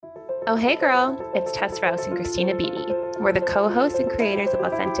Oh, hey girl, it's Tess Rouse and Christina Beatty. We're the co-hosts and creators of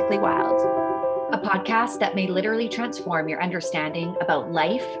Authentically Wild. A podcast that may literally transform your understanding about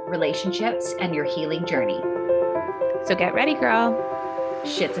life, relationships, and your healing journey. So get ready, girl.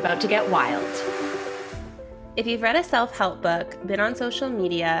 Shit's about to get wild. If you've read a self-help book, been on social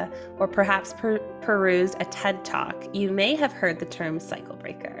media, or perhaps perused a TED Talk, you may have heard the term cycle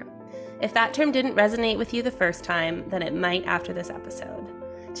breaker. If that term didn't resonate with you the first time, then it might after this episode.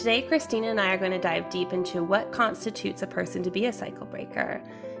 Today, Christina and I are going to dive deep into what constitutes a person to be a cycle breaker,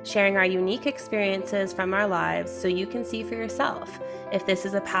 sharing our unique experiences from our lives so you can see for yourself if this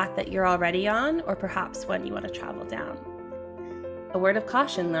is a path that you're already on or perhaps one you want to travel down. A word of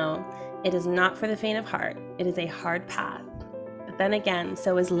caution though, it is not for the faint of heart. It is a hard path. But then again,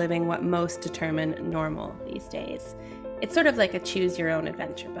 so is living what most determine normal these days. It's sort of like a choose your own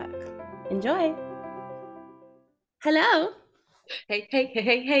adventure book. Enjoy. Hello. Hey, hey, hey,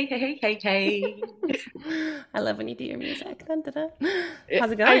 hey, hey, hey, hey, hey. I love when you do your music. Dun, dun, dun.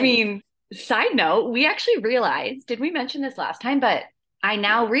 How's it going? I mean, side note, we actually realized, did we mention this last time? But I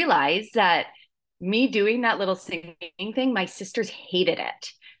now realize that me doing that little singing thing, my sisters hated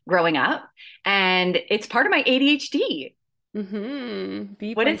it growing up. And it's part of my ADHD. Mm-hmm.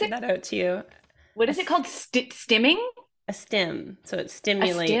 B What is pointed that out to you. What is it called? Stimming? A stim. So it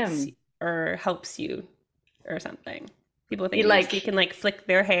stimulates or helps you or something. People with ADHD can like flick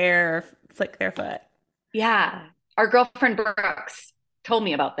their hair or flick their foot. Yeah. Our girlfriend Brooks told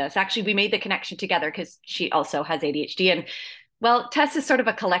me about this. Actually, we made the connection together because she also has ADHD. And well, Tess is sort of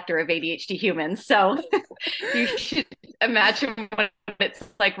a collector of ADHD humans. So you should imagine what it's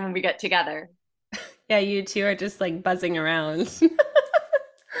like when we get together. Yeah, you two are just like buzzing around.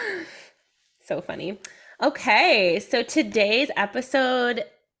 So funny. Okay, so today's episode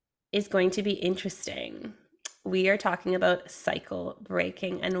is going to be interesting. We are talking about cycle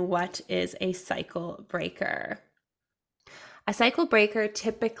breaking and what is a cycle breaker. A cycle breaker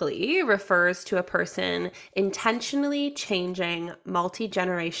typically refers to a person intentionally changing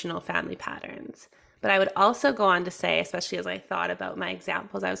multi-generational family patterns. But I would also go on to say, especially as I thought about my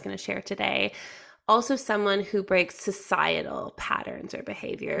examples I was going to share today, also someone who breaks societal patterns or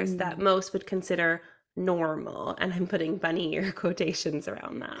behaviors that most would consider normal. And I'm putting bunny ear quotations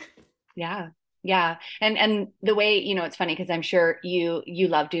around that. Yeah. Yeah. And the way, it's funny because I'm sure you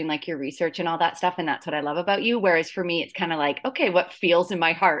love doing like your research and all that stuff. And that's what I love about you. Whereas for me, it's kind of like, okay, what feels in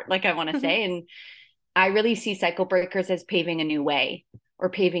my heart? Like I want to say, and I really see cycle breakers as paving a new way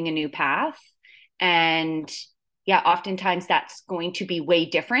or paving a new path. And yeah, oftentimes that's going to be way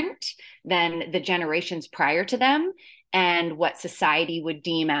different than the generations prior to them and what society would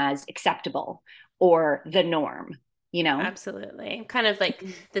deem as acceptable or the norm. Absolutely. Kind of like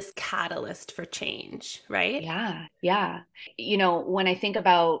this catalyst for change, right? Yeah. Yeah. When I think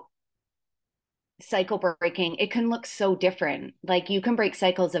about cycle breaking, it can look so different. Like you can break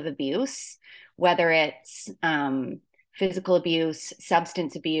cycles of abuse, whether it's physical abuse,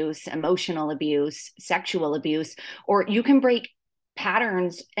 substance abuse, emotional abuse, sexual abuse, or you can break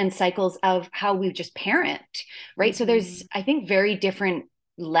patterns and cycles of how we just parent, right? So there's, I think, very different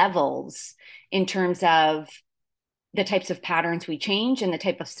levels in terms of the types of patterns we change and the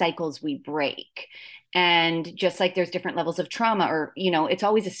type of cycles we break. And just like there's different levels of trauma or, it's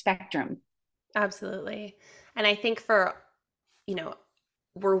always a spectrum. Absolutely. And I think we're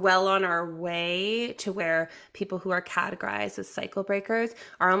well on our way to where people who are categorized as cycle breakers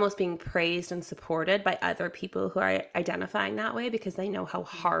are almost being praised and supported by other people who are identifying that way because they know how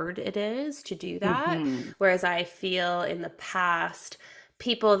hard it is to do that. Whereas I feel in the past,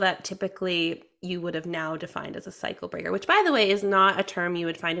 people that typically you would have now defined as a cycle breaker, which by the way is not a term you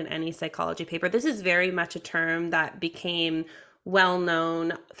would find in any psychology paper. This is very much a term that became well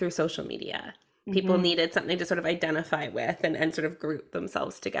known through social media. People needed something to sort of identify with and sort of group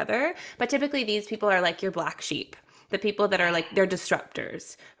themselves together. But typically these people are like your black sheep, the people that are like, they're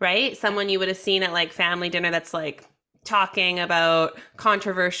disruptors, right? Someone you would have seen at like family dinner that's like talking about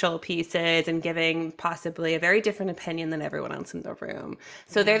controversial pieces and giving possibly a very different opinion than everyone else in the room.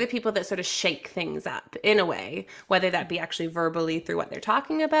 So they're the people that sort of shake things up in a way, whether that be actually verbally through what they're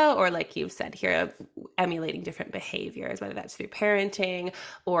talking about, or like you've said here, emulating different behaviors, whether that's through parenting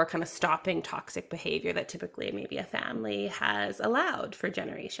or kind of stopping toxic behavior that typically maybe a family has allowed for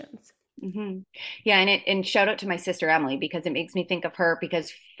generations. Yeah. And shout out to my sister, Emily, because it makes me think of her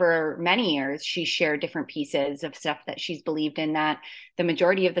because for many years, she shared different pieces of stuff that she's believed in that the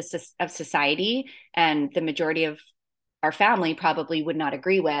majority of of society and the majority of our family probably would not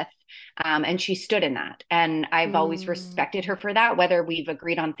agree with. And she stood in that. And I've always respected her for that, whether we've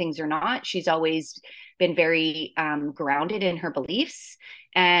agreed on things or not. She's always been very grounded in her beliefs.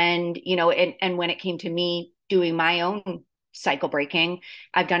 And, and when it came to me doing my own cycle breaking,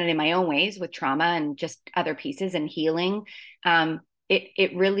 I've done it in my own ways with trauma and just other pieces and healing.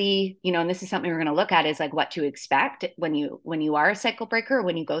 It really, and this is something we're going to look at, is like what to expect when you are a cycle breaker,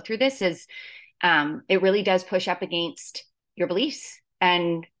 when you go through this, is it really does push up against your beliefs,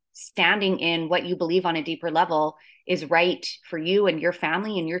 and standing in what you believe on a deeper level is right for you and your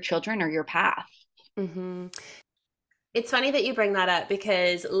family and your children or your path. Mm-hmm. It's funny that you bring that up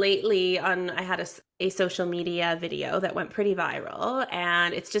because lately I had a social media video that went pretty viral,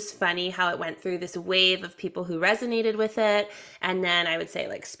 and it's just funny how it went through this wave of people who resonated with it, and then I would say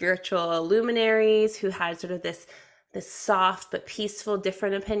like spiritual luminaries who had sort of this soft but peaceful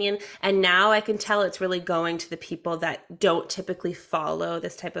different opinion, and now I can tell it's really going to the people that don't typically follow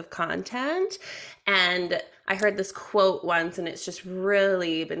this type of content. And I heard this quote once, and it's just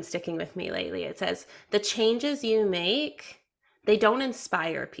really been sticking with me lately. It says, the changes you make, they don't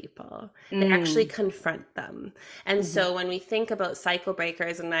inspire people. They actually Mm, confront them. And mhm, so when we think about cycle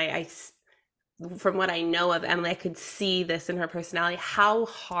breakers, and from what I know of Emily, I could see this in her personality, how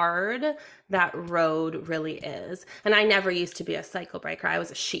hard that road really is. And I never used to be a cycle breaker. I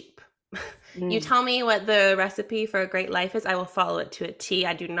was a sheep. You mm, tell me what the recipe for a great life is, I will follow it to a T.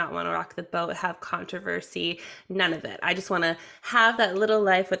 I do not want to rock the boat, have controversy, none of it. I just want to have that little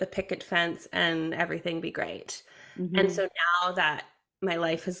life with a picket fence and everything be great. And mhm, so now that my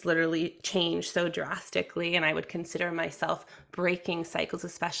life has literally changed so drastically, and I would consider myself breaking cycles,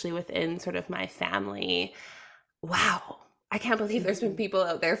 especially within sort of my family. Wow. I can't believe there's been mhm. people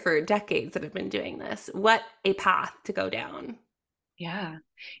out there for decades that have been doing this. What a path to go down. Yeah.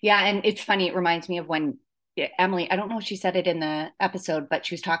 Yeah. And it's funny. It reminds me of when, yeah, Emily, I don't know if she said it in the episode, but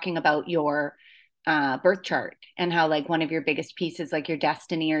she was talking about your birth chart, and how like one of your biggest pieces, like your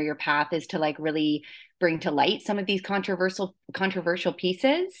destiny or your path, is to like really bring to light some of these controversial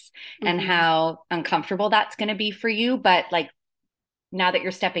pieces, and Mm-hmm. how uncomfortable that's going to be for you. But like now that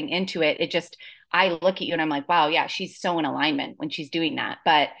you're stepping into it, I look at you and I'm like, wow, yeah, she's so in alignment when she's doing that.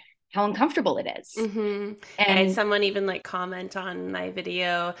 But how uncomfortable it is. Mm-hmm. Yeah, I had And someone even like comment on my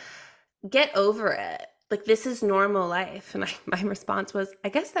video, get over it. Like, this is normal life. And my response was, I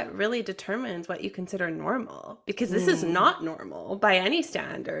guess that really determines what you consider normal, because this is mm, not normal by any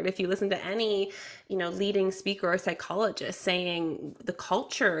standard. If you listen to any, leading speaker or psychologist saying the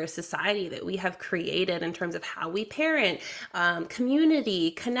culture or society that we have created in terms of how we parent,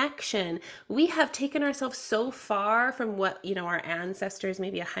 community, connection, we have taken ourselves so far from what, our ancestors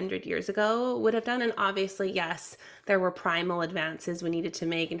maybe 100 years ago would have done. And obviously, yes, there were primal advances we needed to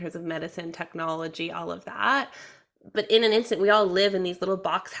make in terms of medicine, technology, all of that. But in an instant, we all live in these little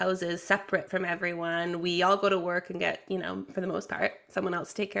box houses separate from everyone. We all go to work and get, for the most part, someone else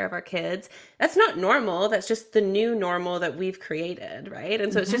to take care of our kids. That's not normal. That's just the new normal that we've created, right?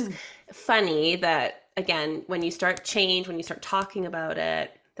 And so it's just mhm, funny that, again, when you start change, when you start talking about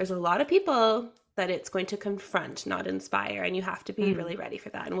it, there's a lot of people that it's going to confront, not inspire. And you have to be mm. really ready for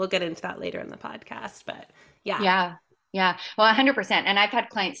that. And we'll get into that later in the podcast. But yeah. Yeah. Yeah. Well, 100%. And I've had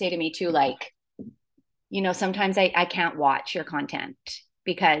clients say to me too, like, sometimes I can't watch your content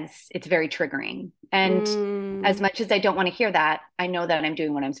because it's very triggering. And as Mm, much as I don't want to hear that, I know that I'm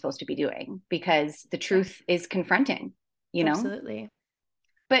doing what I'm supposed to be doing, because the yeah, truth is confronting, you know? absolutely.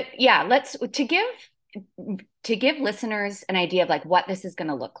 But yeah, let's to give listeners an idea of like what this is going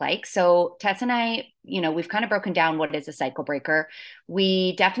to look like. So Tess and I, we've kind of broken down what is a cycle breaker.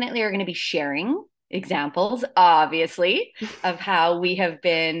 We definitely are going to be sharing examples, obviously, of how we have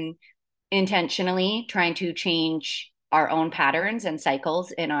been intentionally trying to change our own patterns and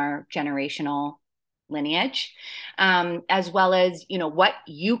cycles in our generational lineage, as well as what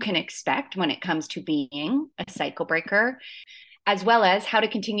you can expect when it comes to being a cycle breaker, as well as how to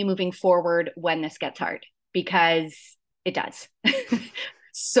continue moving forward when this gets hard, because it does.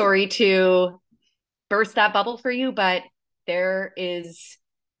 Sorry to burst that bubble for you, but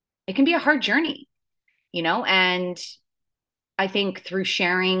it can be a hard journey, and I think through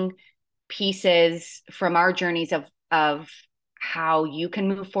sharing pieces from our journeys of how you can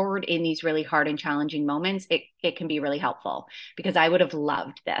move forward in these really hard and challenging moments, it can be really helpful, because I would have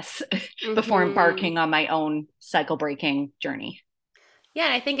loved this before Hmm. embarking on my own cycle breaking journey. Yeah,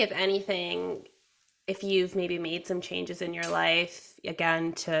 I think if anything, if you've maybe made some changes in your life,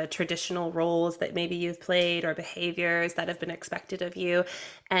 again, to traditional roles that maybe you've played or behaviors that have been expected of you,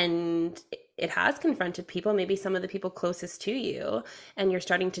 and it has confronted people, maybe some of the people closest to you, and you're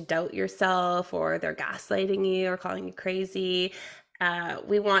starting to doubt yourself, or they're gaslighting you or calling you crazy.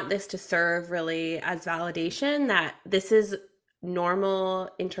 We want this to serve really as validation that this is normal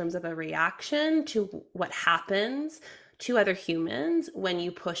in terms of a reaction to what happens to other humans when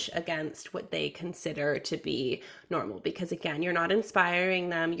you push against what they consider to be normal. Because again, you're not inspiring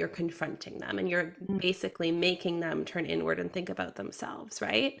them, you're confronting them, and you're Mm, basically making them turn inward and think about themselves,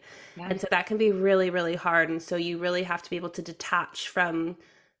 right? yeah. And so that can be really, really hard. And so you really have to be able to detach from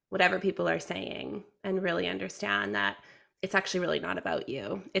whatever people are saying and really understand that it's actually really not about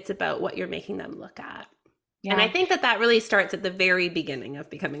you. It's about what you're making them look at. And I Yeah. think that that really starts at the very beginning of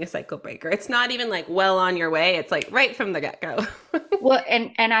becoming a cycle breaker. It's not even like well on your way. It's like right from the get-go. Well,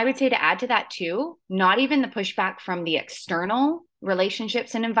 and I would say to add to that too, not even the pushback from the external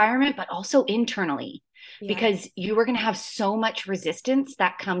relationships and environment, but also internally, Yeah, because you are going to have so much resistance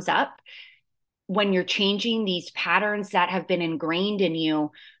that comes up when you're changing these patterns that have been ingrained in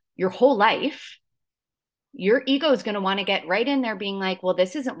you your whole life. Your ego is going to want to get right in there being like, well,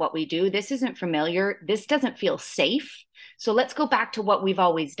 this isn't what we do. This isn't familiar. This doesn't feel safe. So let's go back to what we've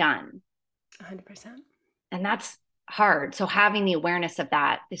always done. 100%. And that's hard. So having the awareness of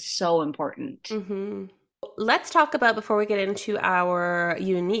that is so important. Mm-hmm. Let's talk about, before we get into our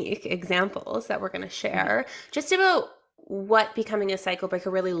unique examples that we're going to Mhm. share, just about what becoming a cycle breaker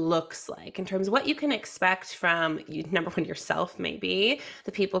really looks like in terms of what you can expect from you, number one, yourself, maybe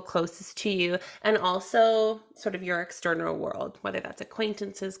the people closest to you, and also sort of your external world, whether that's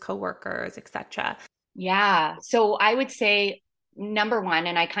acquaintances, coworkers, etc. Yeah. So I would say number one,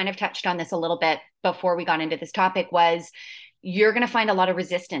 and I kind of touched on this a little bit before we got into this topic, was you're going to find a lot of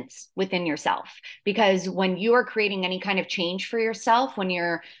resistance within yourself because when you are creating any kind of change for yourself, when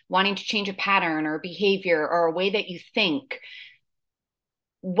you're wanting to change a pattern or behavior or a way that you think,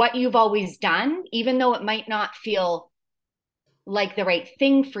 what you've always done, even though it might not feel like the right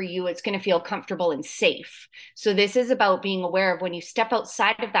thing for you, it's going to feel comfortable and safe. So, this is about being aware of when you step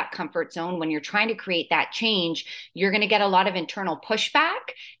outside of that comfort zone, when you're trying to create that change, you're going to get a lot of internal pushback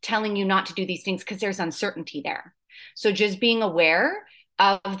telling you not to do these things because there's uncertainty there. So, just being aware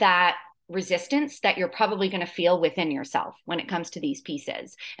of that resistance that you're probably going to feel within yourself when it comes to these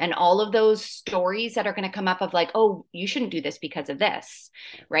pieces and all of those stories that are going to come up of like, oh, you shouldn't do this because of this,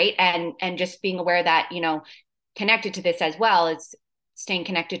 right? And just being aware that, connected to this as well is staying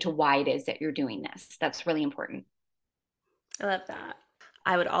connected to why it is that you're doing this. That's really important. I love that.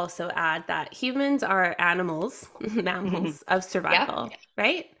 I would also add that humans are animals, mammals of Yeah. survival,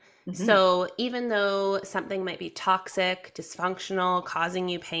 right? Mm-hmm. So even though something might be toxic, dysfunctional, causing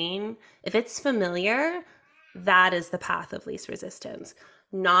you pain, if it's familiar, that is the path of least resistance.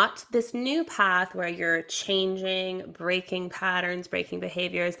 Not this new path where you're changing, breaking patterns, breaking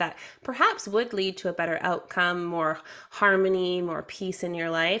behaviors that perhaps would lead to a better outcome, more harmony, more peace in your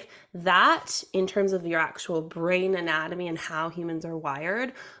life. That, in terms of your actual brain anatomy and how humans are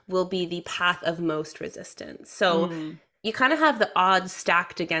wired, will be the path of most resistance. So Mm. you kind of have the odds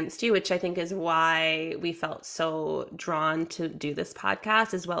stacked against you, which I think is why we felt so drawn to do this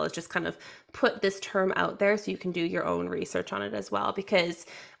podcast, as well as just kind of put this term out there so you can do your own research on it as well. Because,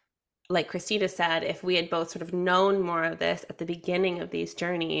 like Christina said, if we had both sort of known more of this at the beginning of these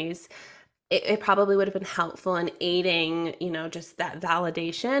journeys, it probably would have been helpful in aiding, just that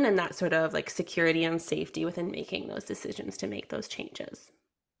validation and that sort of like security and safety within making those decisions to make those changes.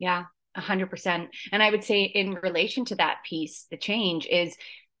 Yeah, 100%. And I would say in relation to that piece, the change is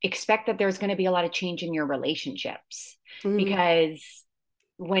expect that there's going to be a lot of change in your relationships Mm-hmm. because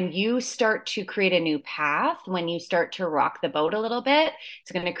when you start to create a new path, when you start to rock the boat a little bit,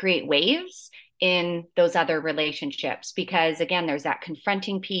 it's going to create waves in those other relationships because again there's that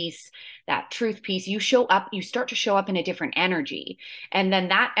confronting piece, that truth piece. You start to show up in a different energy, and then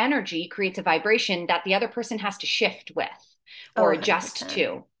that energy creates a vibration that the other person has to shift with Oh, or adjust 100%.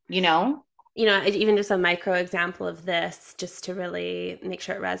 to. Even just a micro example of this, just to really make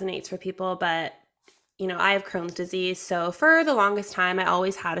sure it resonates for people. But, I have Crohn's disease. So for the longest time, I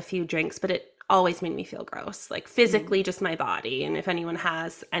always had a few drinks, but it always made me feel gross, like Mm, physically, just my body. And if anyone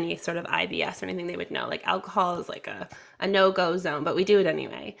has any sort of IBS or anything, they would know like alcohol is like a no go zone, but we do it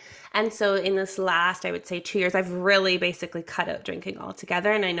anyway. And so in this last, I would say 2 years, I've really basically cut out drinking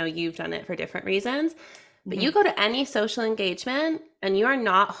altogether. And I know you've done it for different reasons. But you mhm. go to any social engagement and you are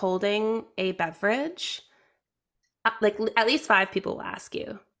not holding a beverage, like at least five people will ask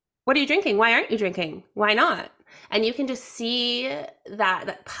you, "What are you drinking? Why aren't you drinking? Why not?" And you can just see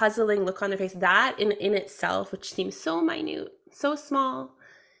that puzzling look on their face. That in itself, which seems so minute, so small,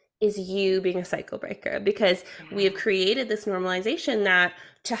 is you being a cycle breaker because we have Yeah. created this normalization that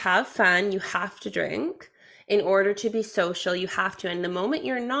to have fun, you have to drink. In order to be social, you have to. And the moment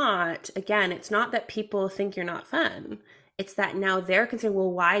you're not, again, it's not that people think you're not fun. It's that now they're concerned,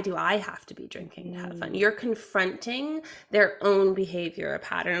 well, why do I have to be drinking to have fun? Mm. You're confronting their own behavior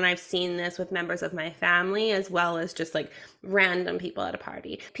pattern. And I've seen this with members of my family as well as just like random people at a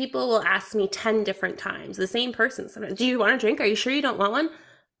party. People will ask me 10 different times, the same person sometimes, do you want a drink? Are you sure you don't want one?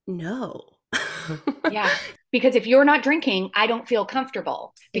 No. Yeah. Because if you're not drinking, I don't feel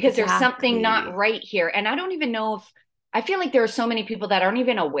comfortable because there's something not Exactly. right here. And I don't even know if I feel like there are so many people that aren't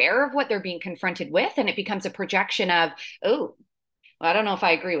even aware of what they're being confronted with. And it becomes a projection of, oh, well, I don't know if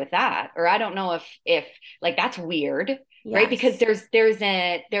I agree with that. Or I don't know if like that's weird. Right. Because Yes. there's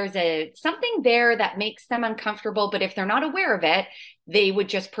a something there that makes them uncomfortable. But if they're not aware of it, they would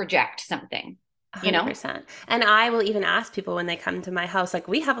just project something, you know? 100%. And I will even ask people when they come to my house, like,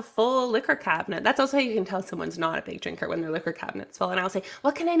 we have a full liquor cabinet. That's also how you can tell someone's not a big drinker when their liquor cabinet's full. And I'll say,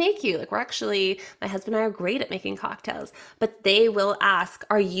 what can I make you? Like, we're actually, my husband and I are great at making cocktails. But they will ask,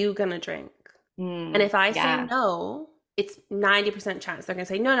 are you going to drink? And if I say Yeah. no, it's 90% chance they're going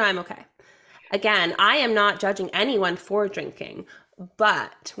to say, no, no, I'm okay. Again, I am not judging anyone for drinking,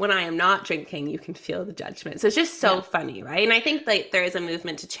 but when I am not drinking, you can feel the judgment. So it's just so Yeah. funny, right? And I think like there is a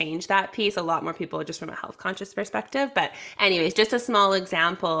movement to change that piece. A lot more people just from a health conscious perspective. But anyways, just a small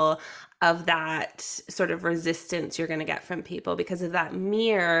example of that sort of resistance you're going to get from people because of that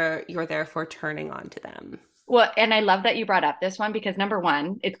mirror you're therefore turning on to them. Well, and I love that you brought up this one because number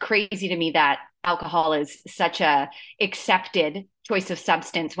one, it's crazy to me that alcohol is such a accepted choice of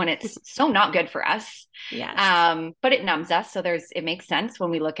substance when it's so not good for us. Yes. But it numbs us. So it makes sense when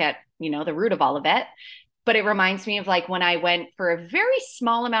we look at, the root of all of it. But it reminds me of like when I went for a very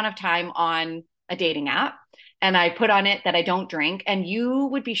small amount of time on a dating app and I put on it that I don't drink. And you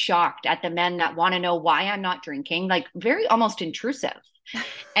would be shocked at the men that want to know why I'm not drinking, like very almost intrusive.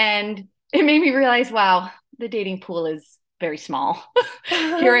 And it made me realize, wow, the dating pool is very small.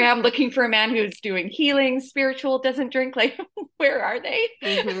 Here I am looking for a man who's doing healing, spiritual, doesn't drink. Like, where are they?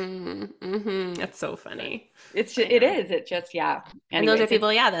 Mm-hmm. Mm-hmm. That's so funny. I It know. is. It just, yeah. And those are Anyways, it's,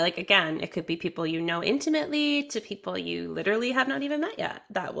 people, yeah, that like again, it could be people you know intimately to people you literally have not even met yet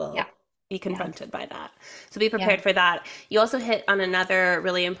that yeah, will be yeah, confronted by that. So be yeah. prepared for that. You also hit on another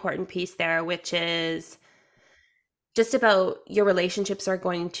really important piece there, which is just about your relationships are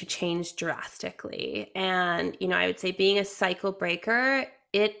going to change drastically. And, I would say being a cycle breaker,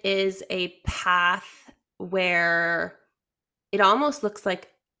 it is a path where it almost looks like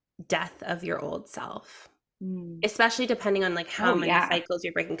death of your old self, Mm. especially depending on like how Oh, many yeah. cycles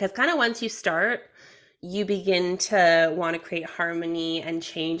you're breaking, because kind of once you start you begin to want to create harmony and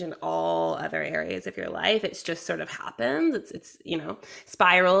change in all other areas of your life. It's just sort of happens. It's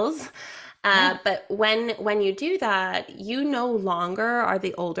spirals. Yeah. But when you do that, you no longer are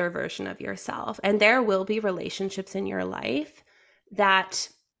the older version of yourself, and there will be relationships in your life that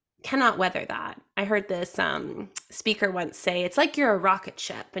cannot weather that. I heard this speaker once say it's like you're a rocket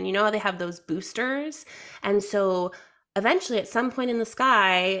ship, and you know how they have those boosters, and so eventually at some point in the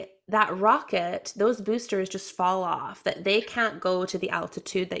sky that rocket, those boosters just fall off, that they can't go to the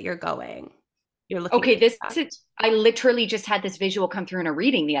altitude that you're going. You're looking Okay, to that. I literally just had this visual come through in a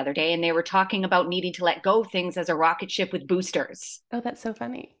reading the other day, and they were talking about needing to let go of things as a rocket ship with boosters. Oh, that's so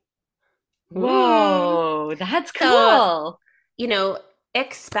funny. Mm. Whoa, that's So, cool. you know,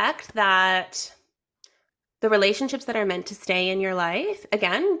 expect that the relationships that are meant to stay in your life,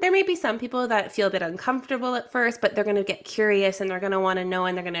 again, there may be some people that feel a bit uncomfortable at first, but they're going to get curious and they're going to want to know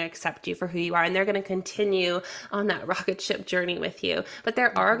and they're going to accept you for who you are and they're going to continue on that rocket ship journey with you. But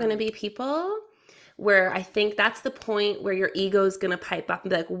there are going to Mhm. be people where I think that's the point where your ego is going to pipe up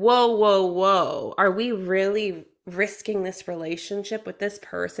and be like, whoa, whoa, whoa. Are we really risking this relationship with this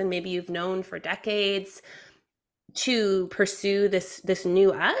person maybe you've known for decades to pursue this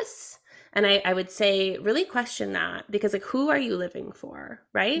new us? And I would say really question that, because like who are you living for,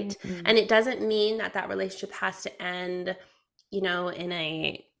 right? Mhm. And it doesn't mean that that relationship has to end in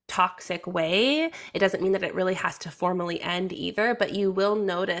a toxic way. It doesn't mean that it really has to formally end either, but you will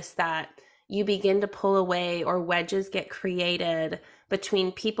notice that you begin to pull away or wedges get created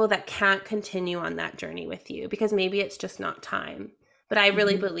between people that can't continue on that journey with you because maybe it's just not time. But I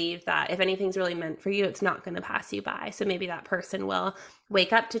really Mhm. believe that if anything's really meant for you, it's not going to pass you by. So maybe that person will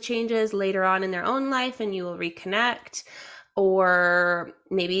wake up to changes later on in their own life and you will reconnect. Or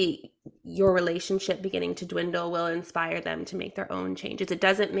maybe your relationship beginning to dwindle will inspire them to make their own changes. It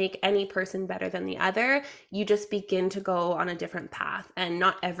doesn't make any person better than the other. You just begin to go on a different path, and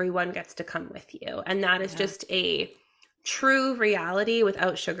not everyone gets to come with you. And that is Yeah. just a true reality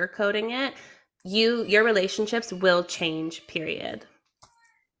without sugarcoating it. Your relationships will change, period.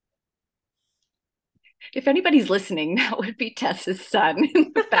 If anybody's listening, that would be Tessa's son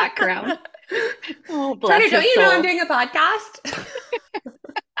in the background. Oh, Turner, bless don't his you know I'm soul. doing a podcast?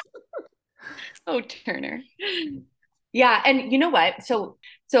 Oh, Turner. Yeah, and you know what? So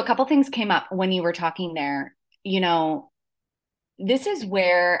a couple things came up when you were talking there. You know, this is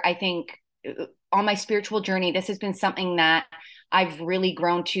where I think on my spiritual journey, this has been something that I've really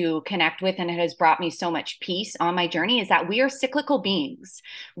grown to connect with, and it has brought me so much peace on my journey is that we are cyclical beings.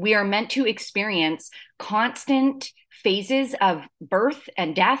 We are meant to experience constant phases of birth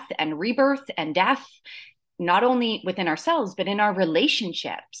and death and rebirth and death, not only within ourselves, but in our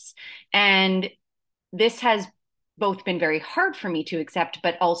relationships. And this has both been very hard for me to accept,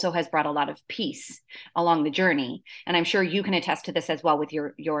 but also has brought a lot of peace along the journey. And I'm sure you can attest to this as well with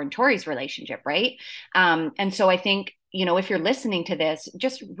your and Tori's relationship, right? And so I think, you know, if you're listening to this,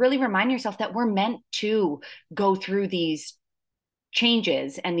 just really remind yourself that we're meant to go through these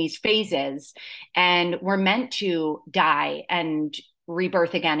changes and these phases, and we're meant to die and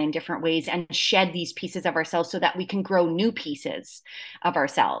rebirth again in different ways and shed these pieces of ourselves so that we can grow new pieces of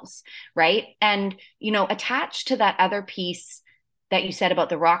ourselves, right? And you know, attached to that other piece that you said about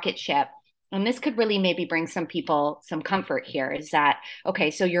the rocket ship, and this could really maybe bring some people some comfort here, is that okay,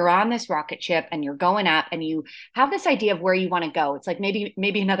 so you're on this rocket ship and you're going up and you have this idea of where you want to go. It's like maybe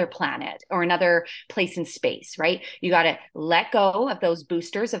another planet or another place in space, right? You got to let go of those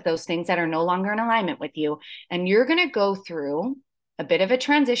boosters, of those things that are no longer in alignment with you, and you're going to go through a bit of a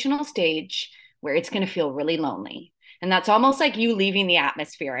transitional stage where it's going to feel really lonely. And that's almost like you leaving the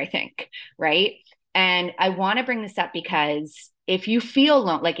atmosphere, I think, right? And I want to bring this up because if you feel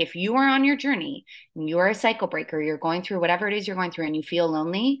like if you are on your journey and you are a cycle breaker, you're going through whatever it is you're going through and you feel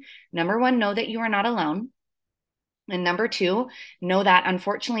lonely, number one, know that you are not alone. And number two, know that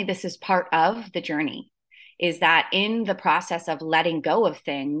unfortunately, this is part of the journey. Is that in the process of letting go of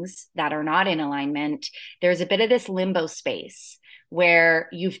things that are not in alignment, there's a bit of this limbo space where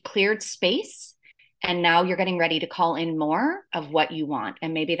you've cleared space and now you're getting ready to call in more of what you want.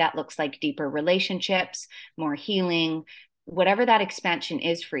 And maybe that looks like deeper relationships, more healing, whatever that expansion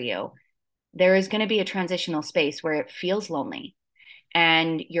is for you. There is going to be a transitional space where it feels lonely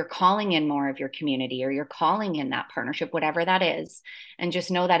and you're calling in more of your community or you're calling in that partnership, whatever that is. And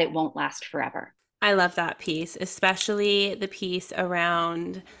just know that it won't last forever. I love that piece, especially the piece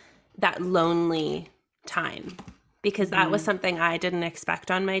around that lonely time, because that was Mm-hmm. something I didn't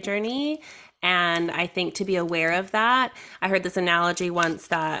expect on my journey. And I think to be aware of that, I heard this analogy once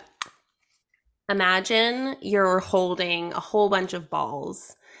that imagine you're holding a whole bunch of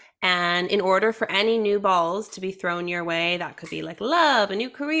balls. And in order for any new balls to be thrown your way, that could be like love, a new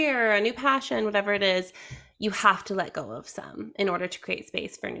career, a new passion, whatever it is, you have to let go of some in order to create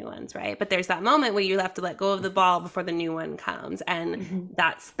space for new ones, right? But there's that moment where you have to let go of the ball before the new one comes. And Mm-hmm.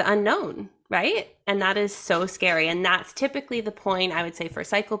 that's the unknown, right? And that is so scary. And that's typically the point, I would say, for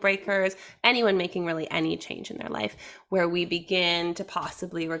cycle breakers, anyone making really any change in their life, where we begin to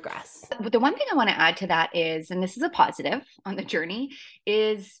possibly regress. The one thing I want to add to that is, and this is a positive on the journey,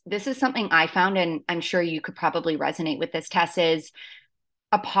 is this is something I found, and I'm sure you could probably resonate with this, Tess, is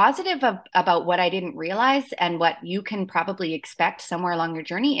a positive about what I didn't realize and what you can probably expect somewhere along your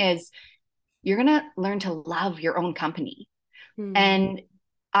journey is you're going to learn to love your own company. Hmm. And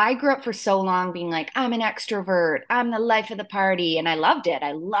I grew up for so long being like, I'm an extrovert, I'm the life of the party. And I loved it.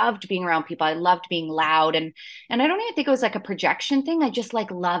 I loved being around people. I loved being loud. And I don't even think it was like a projection thing. I just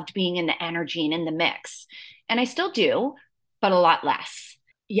like loved being in the energy and in the mix. And I still do, but a lot less.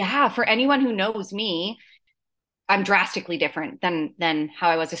 Yeah, for anyone who knows me, I'm drastically different than how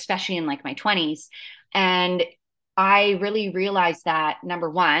I was, especially in like my 20s. And I really realized that number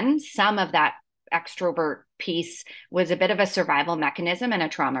one, some of that extrovert piece was a bit of a survival mechanism and a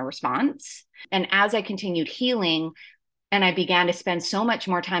trauma response. And as I continued healing and I began to spend so much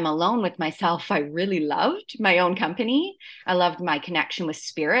more time alone with myself, I really loved my own company. I loved my connection with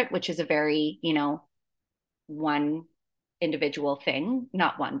spirit, which is a very, you know, one individual thing,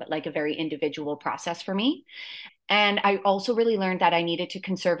 not one, but like a very individual process for me. And I also really learned that I needed to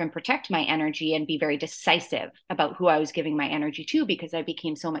conserve and protect my energy and be very decisive about who I was giving my energy to because I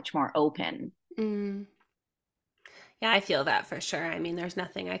became so much more open. Mm. Yeah, I feel that for sure. I mean, there's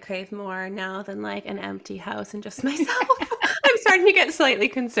nothing I crave more now than like an empty house and just myself. I'm starting to get slightly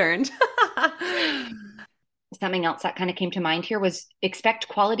concerned. Something else that kind of came to mind here was expect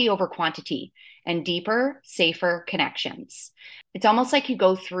quality over quantity and deeper, safer connections. It's almost like you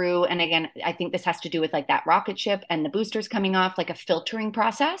go through, and again, I think this has to do with like that rocket ship and the boosters coming off, like a filtering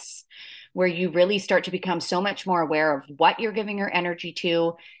process where you really start to become so much more aware of what you're giving your energy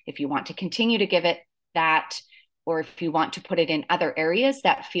to, if you want to continue to give it that, or if you want to put it in other areas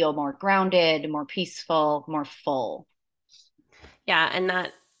that feel more grounded, more peaceful, more full. Yeah, and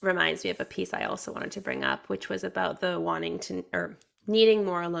that reminds me of a piece I also wanted to bring up, which was about the wanting to, or needing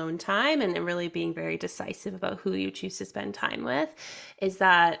more alone time, and really being very decisive about who you choose to spend time with. Is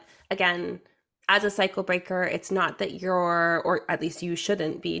that, again, as a cycle breaker, it's not that you're, or at least you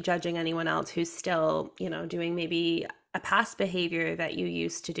shouldn't be judging anyone else who's still, doing maybe a past behavior that you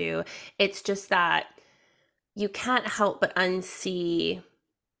used to do. It's just that you can't help but unsee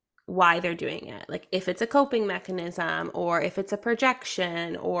why they're doing it. Like if it's a coping mechanism, or if it's a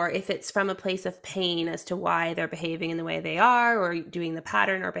projection, or if it's from a place of pain as to why they're behaving in the way they are or doing the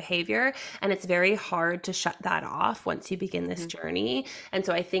pattern or behavior. And it's very hard to shut that off once you begin this Mhm. journey. And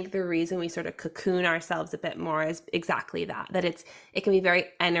so I think the reason we sort of cocoon ourselves a bit more is exactly that, that it can be very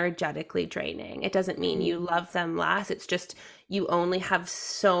energetically draining. It doesn't mean Mhm. you love them less. It's just you only have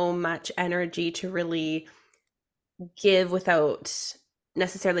so much energy to really give without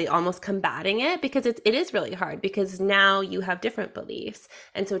necessarily almost combating it, because it is really hard, because now you have different beliefs.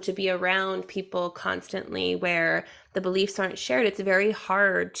 And so to be around people constantly where the beliefs aren't shared, it's very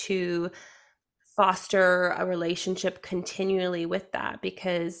hard to foster a relationship continually with that,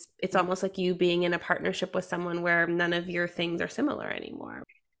 because it's almost like you being in a partnership with someone where none of your things are similar anymore.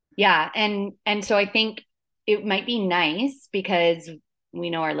 Yeah, and so I think it might be nice because we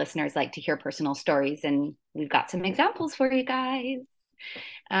know our listeners like to hear personal stories, and we've got some examples for you guys.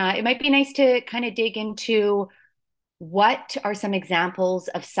 It might be nice to kind of dig into what are some examples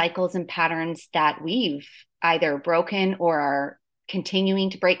of cycles and patterns that we've either broken or are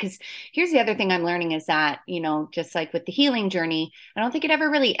continuing to break. Because here's the other thing I'm learning is that, just like with the healing journey, I don't think it ever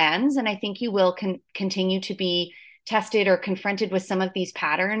really ends. And I think you will continue to be tested or confronted with some of these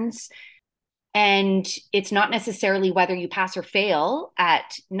patterns. And it's not necessarily whether you pass or fail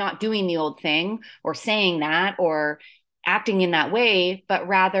at not doing the old thing or saying that or acting in that way, but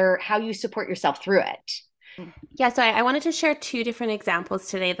rather how you support yourself through it. Yeah, so I wanted to share two different examples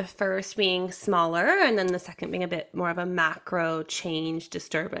today. The first being smaller, and then the second being a bit more of a macro change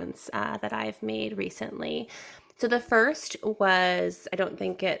disturbance that I've made recently. So the first was, I don't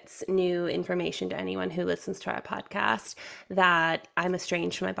think it's new information to anyone who listens to our podcast, that I'm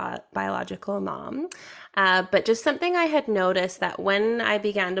estranged from my biological mom. But just something I had noticed, that when I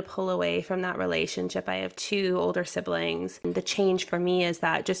began to pull away from that relationship, I have two older siblings. The change for me is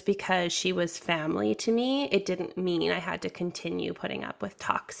that just because she was family to me, it didn't mean I had to continue putting up with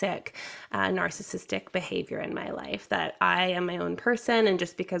toxic, narcissistic behavior in my life. That I am my own person, and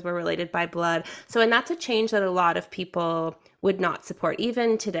just because we're related by blood. So, and that's a change that a lot of people would not support.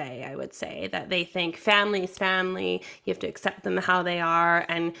 Even today, I would say that they think family is family. You have to accept them how they are.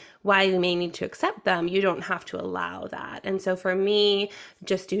 And while you may need to accept them, you don't have to allow that. And so for me,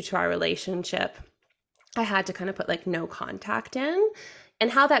 just due to our relationship, I had to kind of put like no contact in.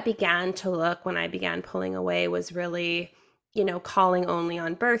 And how that began to look when I began pulling away was really, calling only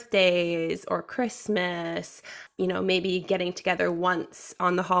on birthdays or Christmas, maybe getting together once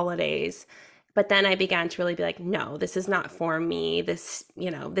on the holidays. But then I began to really be like, no, this is not for me. This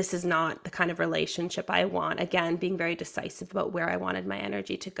is not the kind of relationship I want. Again, being very decisive about where I wanted my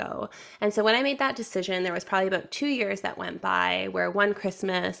energy to go. And so when I made that decision, there was probably about 2 years that went by where one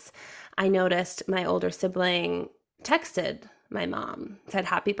Christmas, I noticed my older sibling texted my mom, said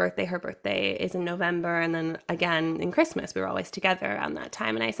happy birthday. Her birthday is in November. And then again in Christmas, we were always together around that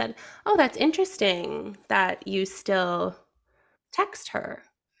time. And I said, oh, that's interesting that you still text her.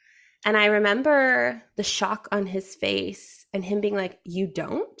 And I remember the shock on his face and him being like, you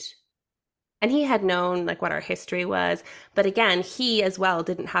don't? And he had known like what our history was. But again, he as well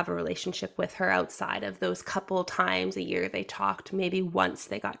didn't have a relationship with her outside of those couple times a year they talked, maybe once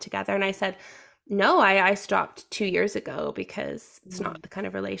they got together. And I said, no, I stopped 2 years ago because it's not the kind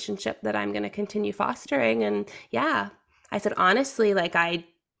of relationship that I'm going to continue fostering. And yeah, I said, honestly, like I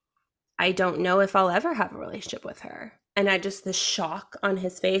don't know if I'll ever have a relationship with her. And I just, the shock on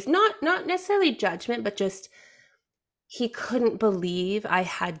his face, not necessarily judgment, but just he couldn't believe I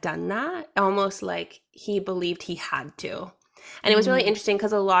had done that, almost like he believed he had to. And it was really Mm-hmm. interesting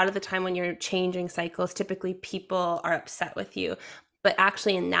because a lot of the time when you're changing cycles, typically people are upset with you. But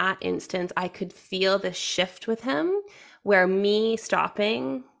actually, in that instance, I could feel the shift with him where me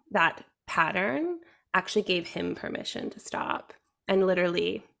stopping that pattern actually gave him permission to stop. And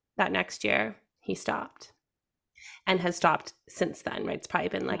literally that next year, he stopped and has stopped since then, right? It's probably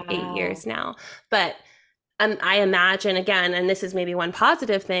been like eight Wow. years now. But I imagine, again, and this is maybe one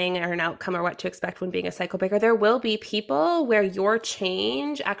positive thing or an outcome or what to expect when being a cycle breaker, there will be people where your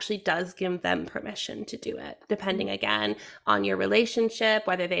change actually does give them permission to do it, depending again on your relationship,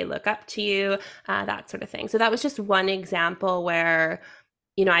 whether they look up to you, that sort of thing. So that was just one example where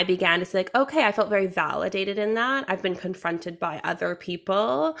I began to say, like, okay, I felt very validated in that. I've been confronted by other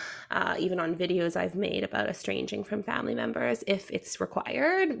people, even on videos I've made about estranging from family members if it's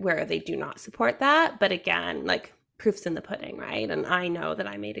required, where they do not support that. But again, like, proof's in the pudding, right? And I know that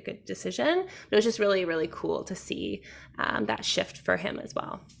I made a good decision. But it was just really, really cool to see that shift for him as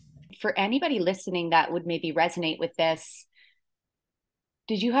well. For anybody listening that would maybe resonate with this,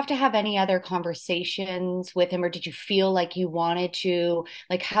 did you have to have any other conversations with him, or did you feel like you wanted to?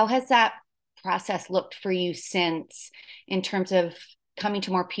 Like, how has that process looked for you since, in terms of coming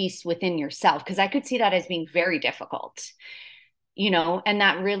to more peace within yourself? Because I could see that as being very difficult, and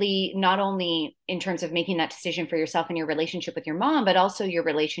that really, not only in terms of making that decision for yourself and your relationship with your mom, but also your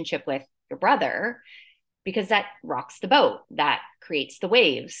relationship with your brother, because that rocks the boat, that creates the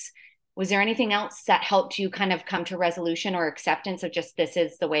waves. Was there anything else that helped you kind of come to resolution or acceptance of just this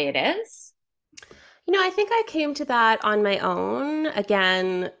is the way it is? I think I came to that on my own.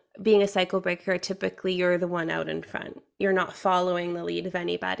 Again, being a cycle breaker, typically you're the one out in front. You're not following the lead of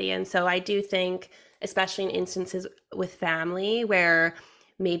anybody. And so I do think, especially in instances with family where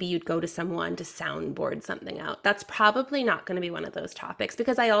maybe you'd go to someone to soundboard something out, that's probably not going to be one of those topics,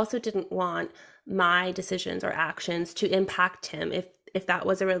 because I also didn't want my decisions or actions to impact him if that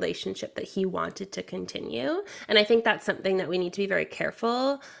was a relationship that he wanted to continue. And I think that's something that we need to be very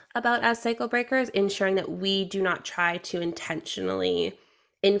careful about as cycle breakers, ensuring that we do not try to intentionally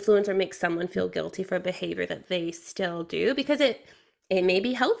influence or make someone feel guilty for behavior that they still do, because it may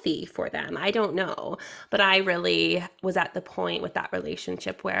be healthy for them. I don't know. But I really was at the point with that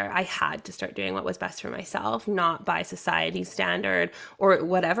relationship where I had to start doing what was best for myself, not by society's standard or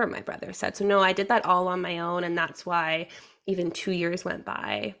whatever my brother said. So, no, I did that all on my own. And that's why even 2 years went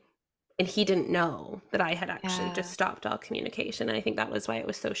by and he didn't know that I had actually just Yeah. stopped all communication. And I think that was why it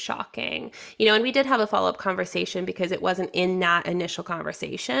was so shocking. And we did have a follow up conversation, because it wasn't in that initial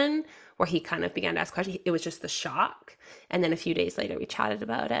conversation where he kind of began to ask questions. It was just the shock. And then a few days later, we chatted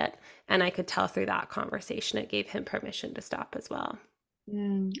about it. And I could tell through that conversation, it gave him permission to stop as well.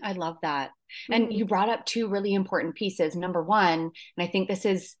 I love that. And Mm-hmm. you brought up two really important pieces. Number one, and I think this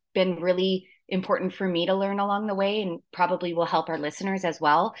has been really important for me to learn along the way, and probably will help our listeners as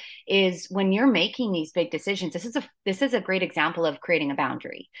well, is when you're making these big decisions. This is a great example of creating a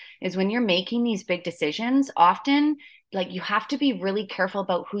boundary. Is when you're making these big decisions, often like you have to be really careful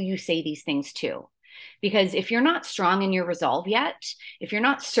about who you say these things to. Because if you're not strong in your resolve yet, if you're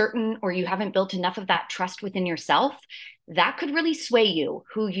not certain or you haven't built enough of that trust within yourself, that could really sway you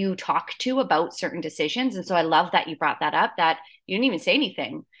who you talk to about certain decisions. And so I love that you brought that up, that you didn't even say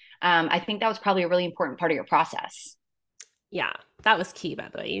anything. I think that was probably a really important part of your process. Yeah, that was key, by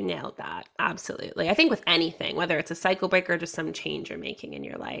the way. You nailed that. Absolutely. I think with anything, whether it's a cycle breaker or just some change you're making in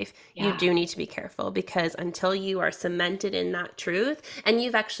your life, you Yeah. do need to be careful, because until you are cemented in that truth and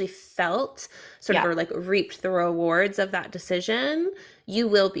you've actually felt sort of, Yeah. or like reaped the rewards of that decision, you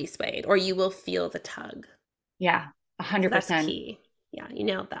will be swayed or you will feel the tug. Yeah. So that's 100%. key. Yeah, you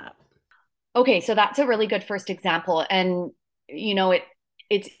nailed that. Okay, so that's a really good first example. And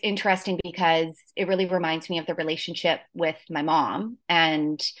it's interesting because it really reminds me of the relationship with my mom.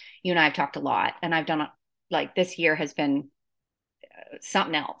 And you and I have talked a lot, and I've done like this year has been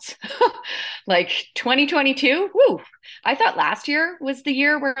something else. Like 2022, woo. I thought last year was the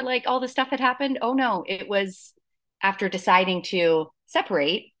year where like all the stuff had happened. Oh no, it was after deciding to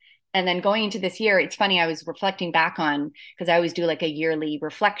separate and then going into this year. It's funny, I was reflecting back on, because I always do like a yearly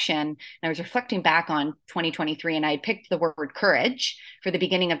reflection, and I was reflecting back on 2023, and I had picked the word courage for the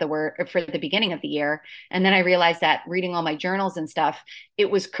beginning of the year. And then I realized that reading all my journals and stuff,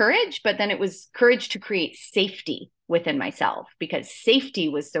 it was courage, but then it was courage to create safety within myself, because safety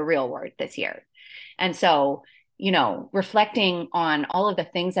was the real word this year. And so, reflecting on all of the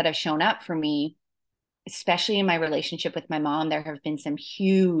things that have shown up for me, especially in my relationship with my mom, there have been some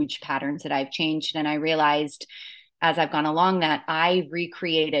huge patterns that I've changed. And I realized as I've gone along that I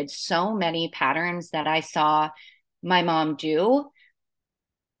recreated so many patterns that I saw my mom do,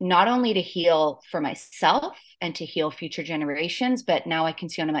 not only to heal for myself and to heal future generations, but now I can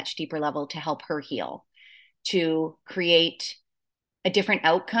see on a much deeper level to help her heal, to create a different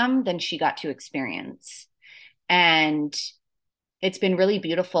outcome than she got to experience. And it's been really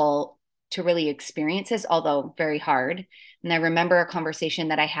beautiful to really experience this, although very hard. And I remember a conversation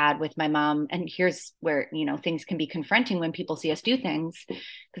that I had with my mom, and here's where, things can be confronting when people see us do things.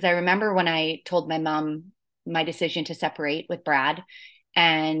 Because I remember when I told my mom my decision to separate with Brad,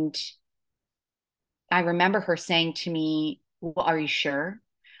 and I remember her saying to me, well, are you sure?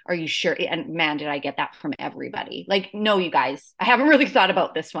 Are you sure? And man, did I get that from everybody. Like, no, you guys, I haven't really thought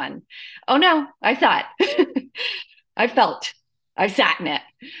about this one. Oh no, I thought. I felt. I've sat in it.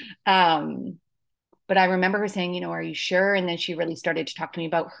 Um, but I remember her saying, are you sure? And then she really started to talk to me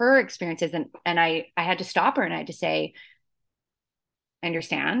about her experiences. And I had to stop her and I had to say, I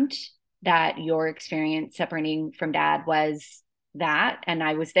understand that your experience separating from dad was that. And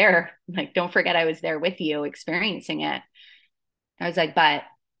I was there. Like, don't forget, I was there with you experiencing it. I was like, but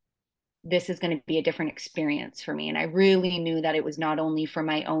this is going to be a different experience for me. And I really knew that it was not only for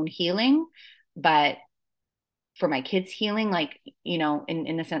my own healing, but for my kids' healing, like,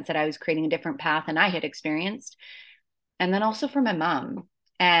 in the sense that I was creating a different path than I had experienced. And then also for my mom.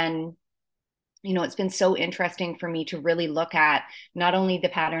 And it's been so interesting for me to really look at not only the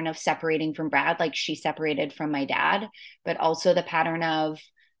pattern of separating from Brad, like she separated from my dad, but also the pattern of,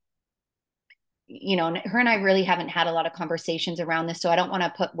 her and I really haven't had a lot of conversations around this. So I don't want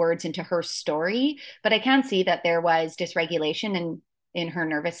to put words into her story, but I can see that there was dysregulation in her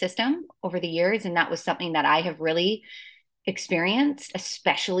nervous system over the years. And that was something that I have really experienced,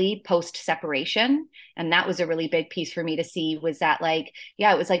 especially post separation. And that was a really big piece for me to see was that, like,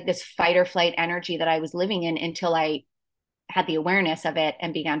 yeah, it was like this fight or flight energy that I was living in until I had the awareness of it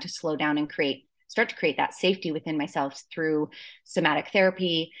and began to slow down and start to create that safety within myself through somatic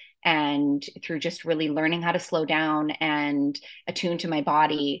therapy and through just really learning how to slow down and attune to my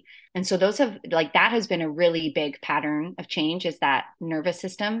body. And so those have, like, that has been a really big pattern of change, is that nervous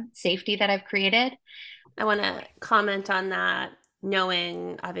system safety that I've created. I want to comment on that,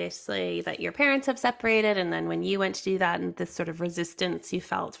 knowing obviously that your parents have separated, and then when you went to do that, and this sort of resistance you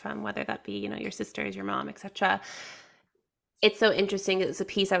felt from whether that be, your sisters, your mom, etc. It's so interesting. It's a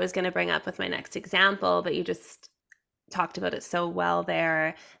piece I was going to bring up with my next example, but you just talked about it so well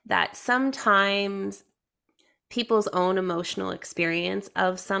there, that sometimes people's own emotional experience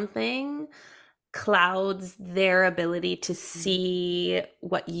of something clouds their ability to see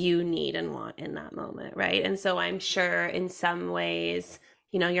what you need and want in that moment, right? And so I'm sure in some ways,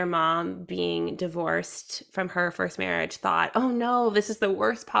 your mom being divorced from her first marriage thought, oh no, this is the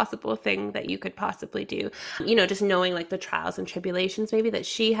worst possible thing that you could possibly do. Just knowing like the trials and tribulations maybe that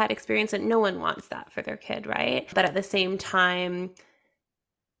she had experienced, and no one wants that for their kid, right? But at the same time,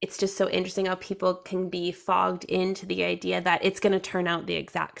 it's just so interesting how people can be fogged into the idea that it's going to turn out the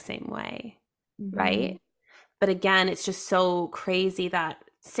exact same way, Mm-hmm. right? But again, it's just so crazy that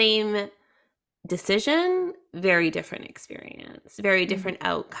same decision, very different experience, very Mm-hmm. different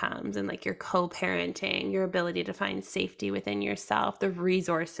outcomes, and like your co-parenting, your ability to find safety within yourself, the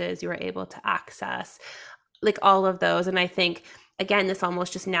resources you are able to access, like all of those. And I think again, this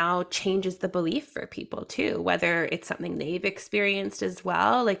almost just now changes the belief for people too, whether it's something they've experienced as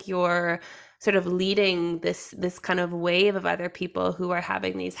well, like you're sort of leading this kind of wave of other people who are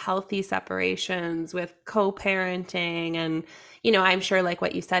having these healthy separations with co-parenting. And I'm sure, like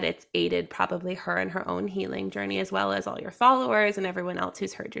what you said, it's aided probably her in her own healing journey, as well as all your followers and everyone else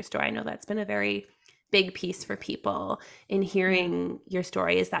who's heard your story. I know that's been a very big piece for people in Yeah. hearing your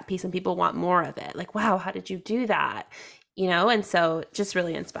story, is that piece, and people want more of it, like, wow, how did you do that? And so just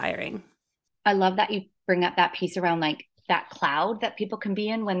really inspiring. I love that you bring up that piece around, like, that cloud that people can be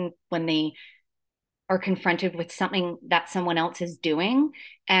in when they are confronted with something that someone else is doing,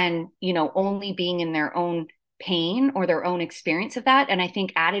 and only being in their own pain or their own experience of that. And I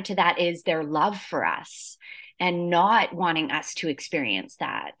think added to that is their love for us and not wanting us to experience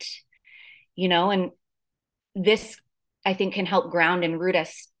that, and this, I think, can help ground and root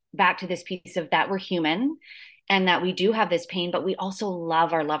us back to this piece of that we're human and that we do have this pain, but we also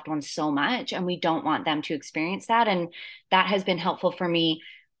love our loved ones so much and we don't want them to experience that. And that has been helpful for me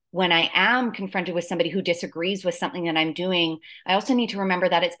when I am confronted with somebody who disagrees with something that I'm doing. I also need to remember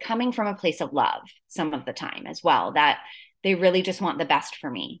that it's coming from a place of love some of the time as well, that they really just want the best for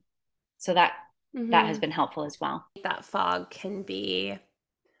me. So that has Mm-hmm. been helpful as well. That fog can be,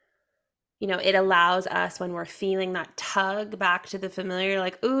 it allows us, when we're feeling that tug back to the familiar,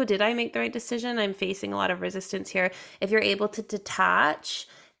 like, ooh, did I make the right decision? I'm facing a lot of resistance here. If you're able to detach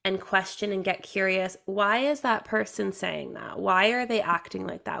and question and get curious, why is that person saying that? Why are they acting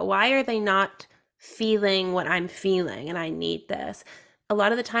like that? Why are they not feeling what I'm feeling and I need this? A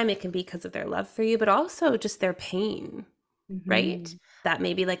lot of the time it can be because of their love for you, but also just their pain, right? Mm-hmm. That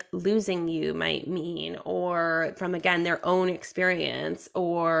maybe like losing you might mean, or from again their own experience,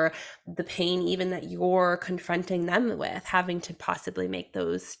 or the pain even that you're confronting them with, having to possibly make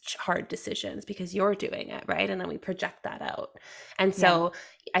those hard decisions because you're doing it, right? And then we project that out. And Yeah. so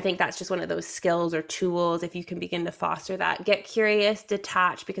I think that's just one of those skills or tools, if you can begin to foster that, get curious,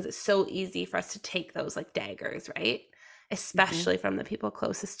 detach, because it's so easy for us to take those like daggers, right? Mm-hmm. Especially from the people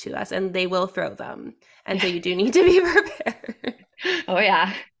closest to us, and they will throw them. And so you do need to be prepared. Oh,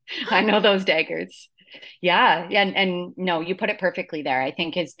 yeah. I know those daggers. Yeah. Yeah. And no, you put it perfectly there. I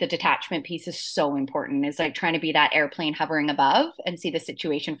think is the detachment piece is so important. It's like trying to be that airplane hovering above and see the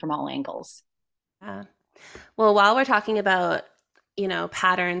situation from all angles. Yeah. Well, while we're talking about,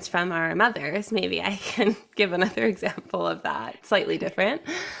 patterns from our mothers, maybe I can give another example of that, slightly different.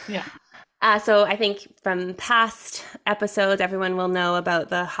 Yeah. So I think from past episodes, everyone will know about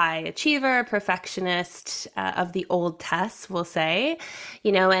the high achiever, perfectionist of the old Tess, we'll say,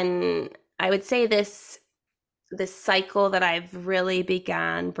 and I would say this cycle that I've really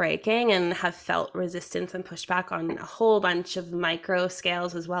began breaking and have felt resistance and pushback on a whole bunch of micro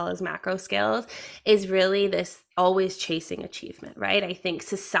scales as well as macro scales is really this always chasing achievement, right? I think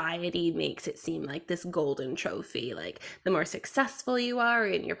society makes it seem like this golden trophy, like the more successful you are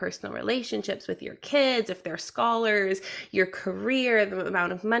in your personal relationships with your kids, if they're scholars, your career, the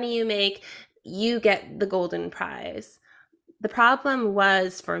amount of money you make, you get the golden prize. The problem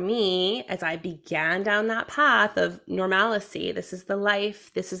was for me as I began down that path of normalcy. This is the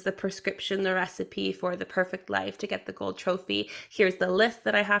life. This is the prescription, the recipe for the perfect life to get the gold trophy. Here's the list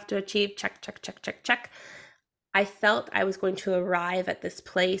that I have to achieve. Check, check, check, check, check. I felt I was going to arrive at this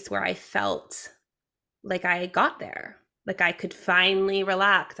place where I felt like I got there. Like I could finally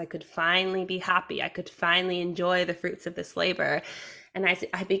relax. I could finally be happy. I could finally enjoy the fruits of this labor. And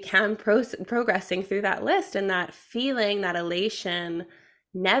I began progressing through that list, and that feeling, that elation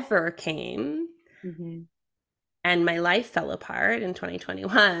never came. Mm-hmm. And my life fell apart in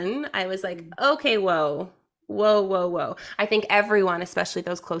 2021. I was like, Mm-hmm. okay, whoa, whoa, whoa, whoa. I think everyone, especially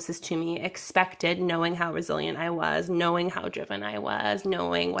those closest to me, expected, knowing how resilient I was, knowing how driven I was,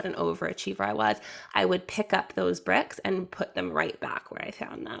 knowing what an overachiever I was, I would pick up those bricks and put them right back where I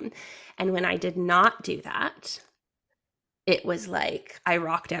found them. And when I did not do that, it was like I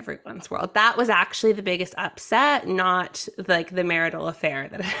rocked everyone's world. That was actually the biggest upset, not like the marital affair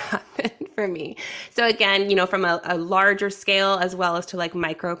that had happened for me. So again, from a larger scale as well as to like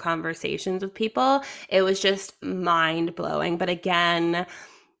micro conversations with people, it was just mind blowing. But again,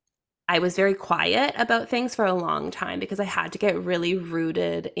 I was very quiet about things for a long time because I had to get really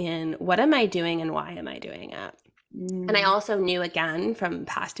rooted in what am I doing and why am I doing it. And I Mm. also knew again from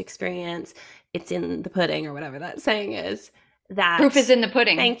past experience, it's in the pudding or whatever that saying is, Proof that is in the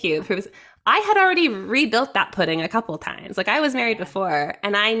pudding. thank you. I had already rebuilt that pudding a couple times. Like I was married Yeah. before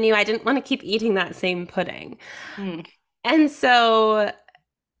and I knew I didn't want to keep eating that same pudding. Mm. And so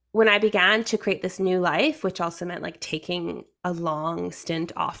when I began to create this new life, which also meant like taking a long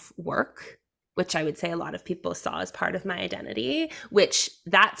stint off work, which I would say a lot of people saw as part of my identity, which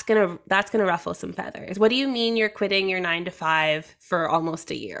that's gonna ruffle some feathers. What do you mean you're quitting your 9 to 5 for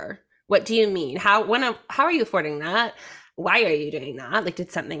almost a year? What do you mean? How are you affording that? Why are you doing that? Like,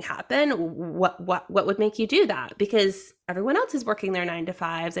 did something happen? What would make you do that? Because everyone else is working their 9 to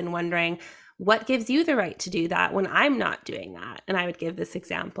 5s and wondering, what gives you the right to do that when I'm not doing that? And I would give this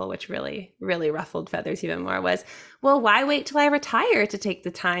example, which really, really ruffled feathers even more, was, well, why wait till I retire to take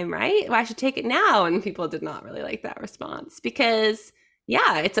the time, right? Well, I should take it now. And people did not really like that response because,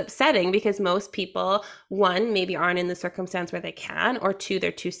 yeah, it's upsetting because most people, one, maybe aren't in the circumstance where they can, or two,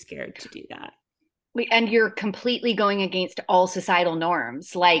 they're too scared to do that. And you're completely going against all societal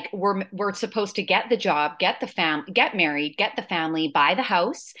norms. Like we're supposed to get the job, get the get married, get the family, buy the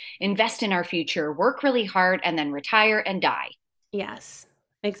house, invest in our future, work really hard, and then retire and die. Yes,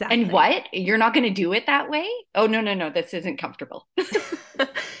 And exactly. what? You're not going to do it that way? Oh, no, no, no. This isn't comfortable.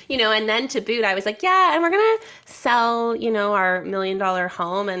 And then to boot, I was like, yeah, and we're going to sell, our $1 million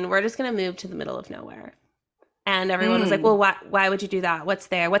home and we're just going to move to the middle of nowhere. And everyone was like, well, Mm. why would you do that? What's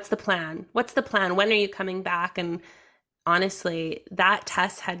there? What's the plan? What's the plan? When are you coming back? And honestly, that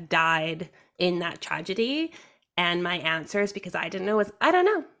Tess had died in that tragedy. And my answer is because I didn't know was, I don't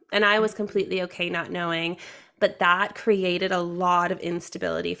know. And I was completely okay not knowing. But that created a lot of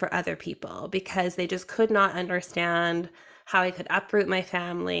instability for other people because they just could not understand how I could uproot my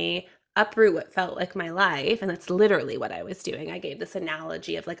family, uproot what felt like my life. And that's literally what I was doing. I gave this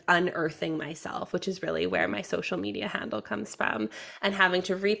analogy of like unearthing myself, which is really where my social media handle comes from, and having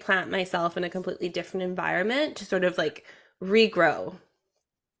to replant myself in a completely different environment to sort of like regrow.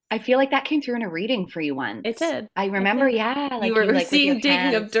 I feel like that came through in a reading for you It once. did. I It remember, did. yeah, You like you were like with your seeing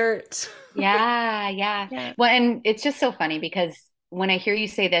digging of hands. dirt. Yeah, yeah. Yeah. Well, and it's just so funny because when I hear you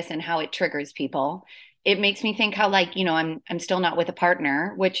say this and how it triggers people, it makes me think how like, I'm still not with a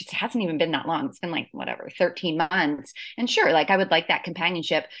partner, which hasn't even been that long. It's been like whatever, 13 months. And sure, like I would like that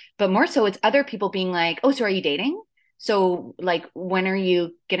companionship, but more so it's other people being like, "Oh, so are you dating? So like when are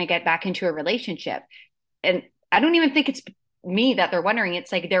you going to get back into a relationship?" And I don't even think it's me that they're wondering.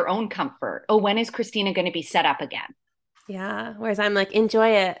 It's like their own comfort. Oh, when is Christina going to be set up again? Yeah. Whereas I'm like, enjoy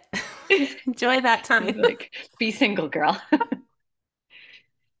it. Enjoy that He's time. like, be single, girl.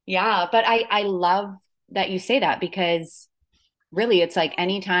 Yeah, but I love that you say that because really it's like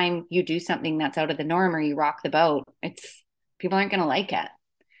anytime you do something that's out of the norm or you rock the boat, it's people aren't going to like it.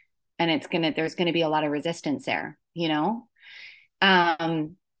 And there's going to be a lot of resistance there, you know?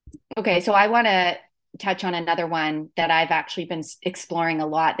 Um, okay, so I want to touch on another one that I've actually been exploring a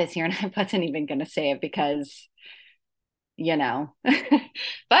lot this year, and I wasn't even going to say it because, you know,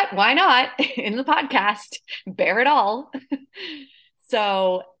 but why not in the podcast? Bear it all.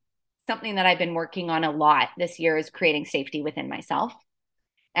 So, something that I've been working on a lot this year is creating safety within myself.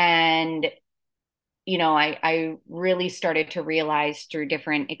 And, I really started to realize through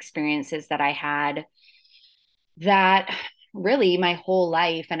different experiences that I had that really my whole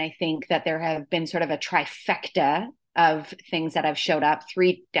life, and I think that there have been sort of a trifecta of things that have showed up,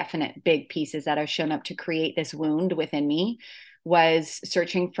 three definite big pieces that have shown up to create this wound within me was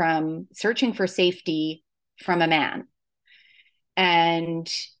searching for safety from a man. And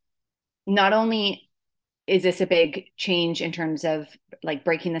not only is this a big change in terms of like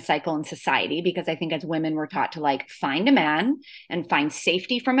breaking the cycle in society, because I think as women we're taught to like find a man and find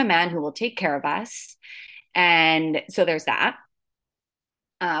safety from a man who will take care of us. And so there's that,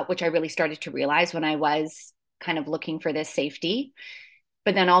 which I really started to realize when I was kind of looking for this safety.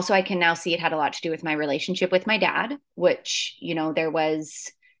 But then also, I can now see it had a lot to do with my relationship with my dad, which, there was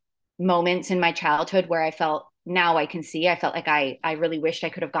moments in my childhood where I felt now I can see I felt like I really wished I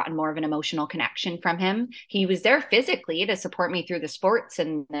could have gotten more of an emotional connection from him. He was there physically to support me through the sports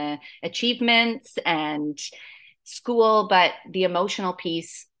and the achievements and school, but the emotional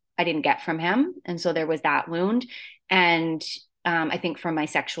piece I didn't get from him. And so there was that wound. And I think from my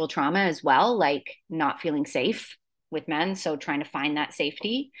sexual trauma as well, like not feeling safe with men. So trying to find that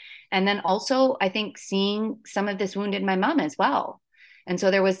safety. And then also, I think seeing some of this wound in my mom as well. And so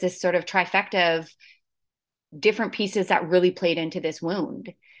there was this sort of trifecta of different pieces that really played into this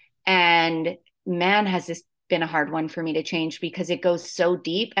wound. And man, has this been a hard one for me to change because it goes so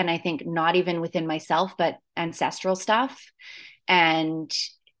deep. And I think not even within myself, but ancestral stuff. And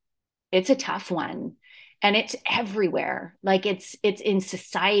it's a tough one. And it's everywhere. Like it's in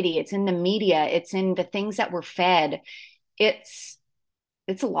society, it's in the media, it's in the things that we're fed. It's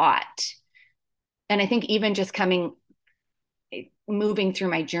it's a lot. And I think even just moving through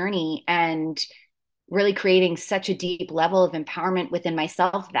my journey and really creating such a deep level of empowerment within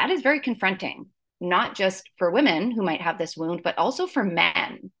myself, that is very confronting, not just for women who might have this wound, but also for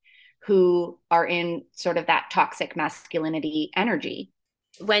men who are in sort of that toxic masculinity energy.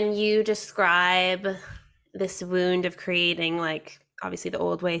 When you describe this wound of creating, like, obviously the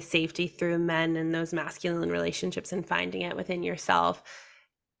old way, safety through men and those masculine relationships and finding it within yourself,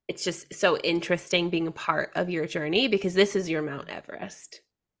 it's just so interesting being a part of your journey because this is your Mount Everest,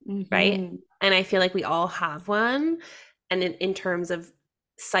 right? Mm-hmm. And I feel like we all have one. And in terms of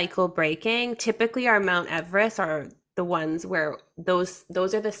cycle breaking, typically our Mount Everest are the ones where those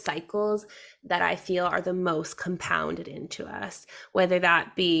are the cycles that I feel are the most compounded into us, whether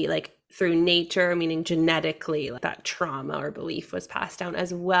that be like through nature, meaning genetically, like that trauma or belief was passed down,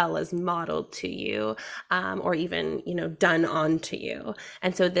 as well as modeled to you, or even, done onto you.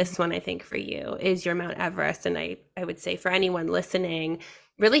 And so this one, I think for you is your Mount Everest. And I would say for anyone listening,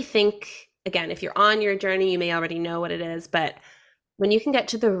 really think again, if you're on your journey, you may already know what it is, but when you can get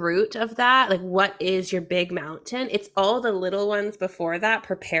to the root of that, like what is your big mountain? It's all the little ones before that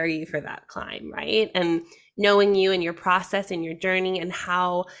prepare you for that climb, right? And knowing you and your process and your journey and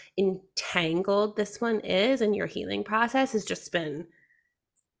how entangled this one is and your healing process has just been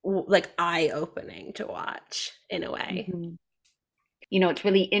like eye-opening to watch in a way. Mm-hmm. It's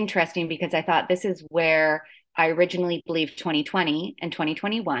really interesting because I thought this is where I originally believed 2020 and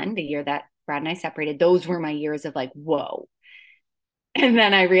 2021, the year that Brad and I separated, those were my years of like, whoa. And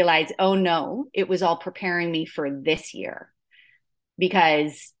then I realized, oh no, it was all preparing me for this year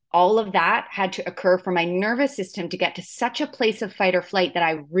because all of that had to occur for my nervous system to get to such a place of fight or flight that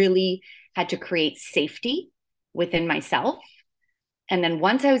I really had to create safety within myself. And then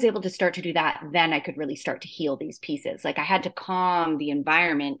once I was able to start to do that, then I could really start to heal these pieces. Like I had to calm the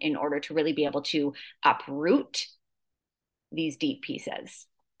environment in order to really be able to uproot these deep pieces.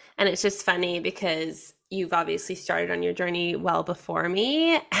 And it's just funny because you've obviously started on your journey well before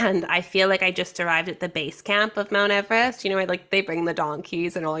me. And I feel like I just arrived at the base camp of Mount Everest, where like they bring the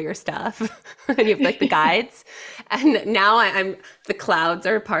donkeys and all your stuff and you have like the guides. And now I'm the clouds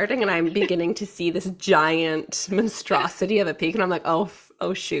are parting and I'm beginning to see this giant monstrosity of a peak. And I'm like, oh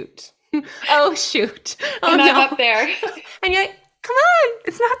shoot. Oh shoot. Oh And I'm no. up there. And you're like, come on,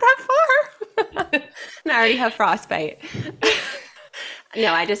 it's not that far. And I already have frostbite.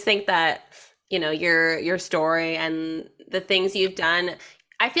 No, I just think that, your story and the things you've done,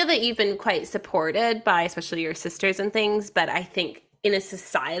 I feel that you've been quite supported by especially your sisters and things, but I think in a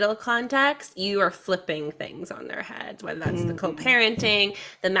societal context, you are flipping things on their heads, whether that's the Mhm. co-parenting,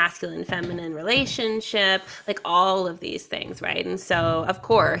 the masculine feminine relationship, like all of these things, right? And so, of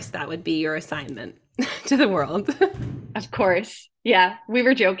course, that would be your assignment to the world. Of course. Yeah. We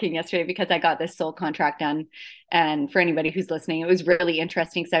were joking yesterday because I got this soul contract done. And for anybody who's listening, it was really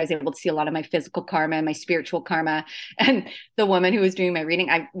interesting because I was able to see a lot of my physical karma and my spiritual karma. And the woman who was doing my reading,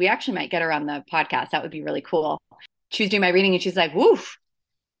 we actually might get her on the podcast. That would be really cool. She was doing my reading and she's like, woof,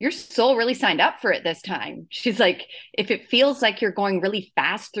 your soul really signed up for it this time. She's like, if it feels like you're going really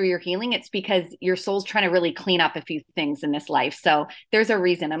fast through your healing, it's because your soul's trying to really clean up a few things in this life. So there's a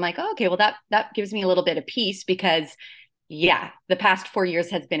reason. I'm like, oh, okay, well, that gives me a little bit of peace because yeah, the past 4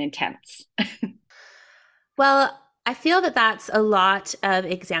 years has been intense. Well, I feel that that's a lot of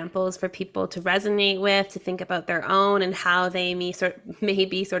examples for people to resonate with, to think about their own and how they may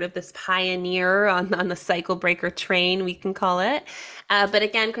be sort of this pioneer on the cycle breaker train, we can call it. But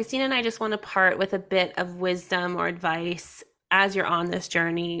again, Christina and I just want to part with a bit of wisdom or advice as you're on this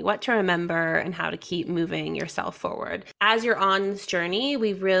journey, what to remember and how to keep moving yourself forward. As you're on this journey,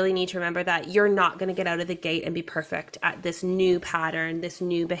 we really need to remember that you're not going to get out of the gate and be perfect at this new pattern, this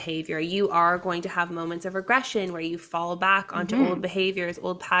new behavior. You are going to have moments of regression where you fall back onto old Mm-hmm. behaviors,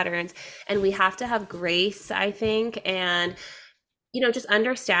 old patterns, and we have to have grace, I think, and just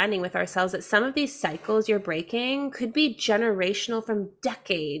understanding with ourselves that some of these cycles you're breaking could be generational from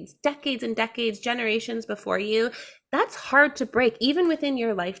decades and decades, generations before you. That's hard to break, even within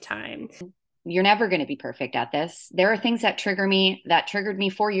your lifetime. You're never going to be perfect at this. There are things that triggered me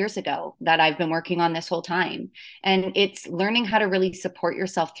 4 years ago that I've been working on this whole time. And it's learning how to really support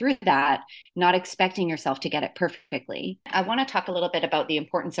yourself through that, not expecting yourself to get it perfectly. I want to talk a little bit about the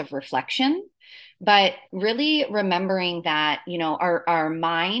importance of reflection, but really remembering that, our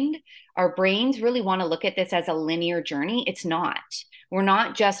mind, our brains really want to look at this as a linear journey. It's not. We're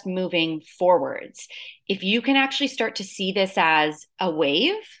not just moving forwards. If you can actually start to see this as a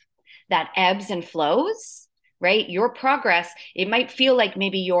wave, that ebbs and flows, right? Your progress, it might feel like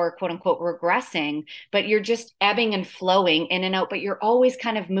maybe you're quote unquote regressing, but you're just ebbing and flowing in and out, but you're always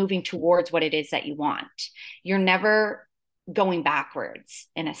kind of moving towards what it is that you want. You're never going backwards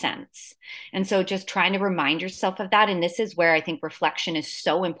in a sense. And so just trying to remind yourself of that. And this is where I think reflection is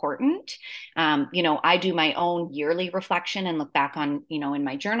so important. I do my own yearly reflection and look back on, in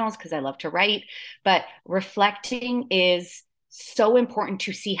my journals because I love to write, but reflecting is so important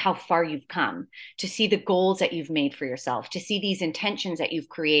to see how far you've come, to see the goals that you've made for yourself, to see these intentions that you've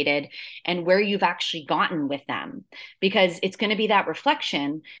created and where you've actually gotten with them. Because it's going to be that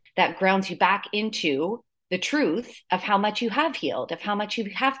reflection that grounds you back into the truth of how much you have healed, of how much you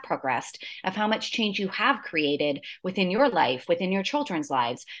have progressed, of how much change you have created within your life, within your children's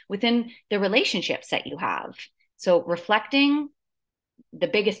lives, within the relationships that you have. So, reflecting, the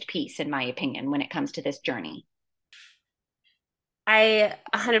biggest piece, in my opinion, when it comes to this journey. I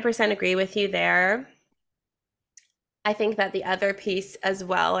 100% agree with you there. I think that the other piece as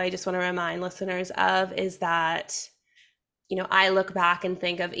well, I just want to remind listeners of is that I look back and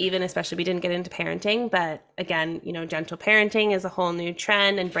think of, even especially we didn't get into parenting, but again, gentle parenting is a whole new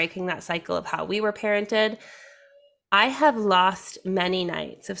trend and breaking that cycle of how we were parented. I have lost many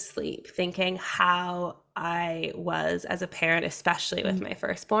nights of sleep thinking how I was as a parent, especially with my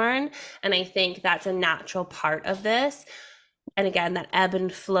firstborn. And I think that's a natural part of this. And again, that ebb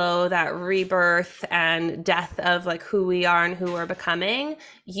and flow, that rebirth and death of like who we are and who we're becoming,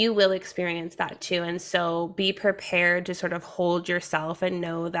 you will experience that too. And so be prepared to sort of hold yourself and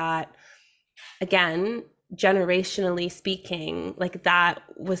know that, again, generationally speaking, like that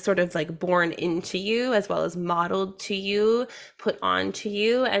was sort of like born into you as well as modeled to you, put onto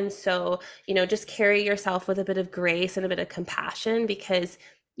you. And so, just carry yourself with a bit of grace and a bit of compassion because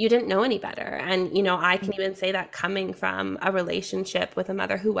you didn't know any better. And, I can even say that coming from a relationship with a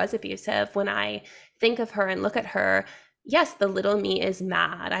mother who was abusive, when I think of her and look at her, yes, the little me is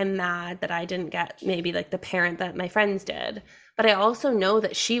mad. I'm mad that I didn't get maybe like the parent that my friends did. But I also know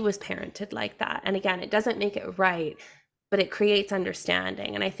that she was parented like that. And again, it doesn't make it right, but it creates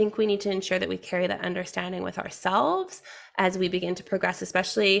understanding. And I think we need to ensure that we carry that understanding with ourselves as we begin to progress,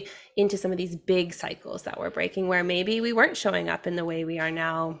 especially into some of these big cycles that we're breaking, where maybe we weren't showing up in the way we are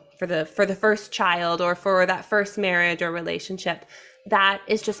now for the first child or for that first marriage or relationship. That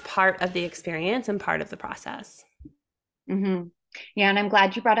is just part of the experience and part of the process. Mm-hmm. Yeah, and I'm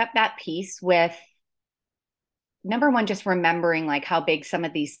glad you brought up that piece with number one, just remembering like how big some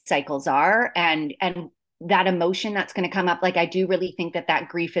of these cycles are and that emotion that's going to come up. Like, I do really think that that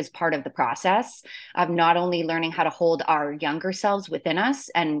grief is part of the process of not only learning how to hold our younger selves within us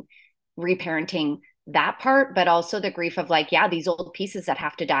and reparenting that part, but also the grief of like, yeah, these old pieces that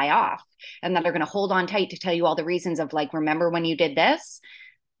have to die off and that are going to hold on tight to tell you all the reasons of like, remember when you did this?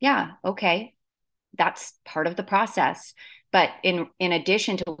 Yeah, okay. That's part of the process. But in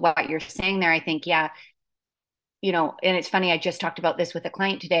addition to what you're saying there, I think, yeah, and it's funny, I just talked about this with a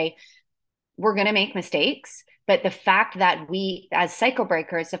client today. We're going to make mistakes, but the fact that we, as cycle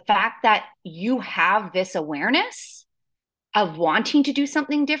breakers, the fact that you have this awareness of wanting to do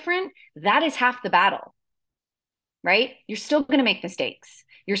something different, that is half the battle, right? You're still going to make mistakes.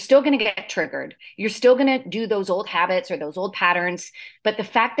 You're still going to get triggered. You're still going to do those old habits or those old patterns. But the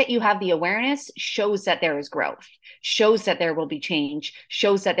fact that you have the awareness shows that there is growth, shows that there will be change,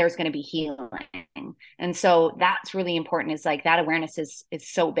 shows that there's going to be healing. And so that's really important, is like that awareness is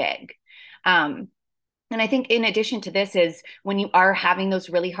so big. And I think in addition to this is when you are having those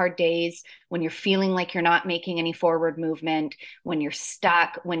really hard days, when you're feeling like you're not making any forward movement, when you're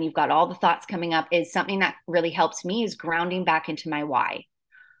stuck, when you've got all the thoughts coming up, is something that really helps me is grounding back into my why.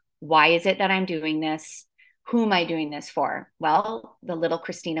 Why is it that I'm doing this? Who am I doing this for? Well, the little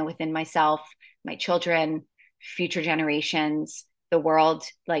Christina within myself, my children, future generations, the world,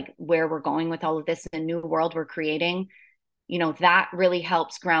 like where we're going with all of this, the new world we're creating, that really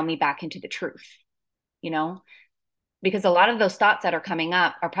helps ground me back into the truth, because a lot of those thoughts that are coming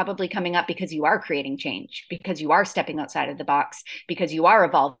up are probably coming up because you are creating change, because you are stepping outside of the box, because you are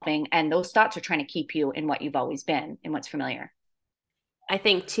evolving. And those thoughts are trying to keep you in what you've always been, in what's familiar. I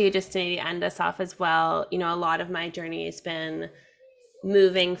think too, just to maybe end us off as well, a lot of my journey has been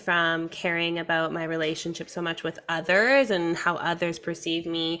moving from caring about my relationship so much with others and how others perceive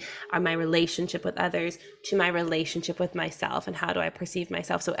me or my relationship with others to my relationship with myself and how do I perceive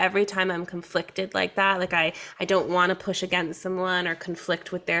myself. So every time I'm conflicted like that, like I don't want to push against someone or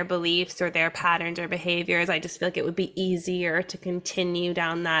conflict with their beliefs or their patterns or behaviors. I just feel like it would be easier to continue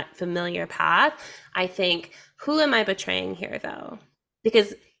down that familiar path. I think, who am I betraying here though?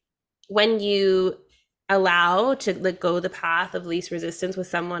 Because when you allow to let go the path of least resistance with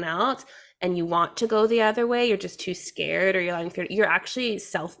someone else and you want to go the other way, you're just too scared or you're allowing fear, you're actually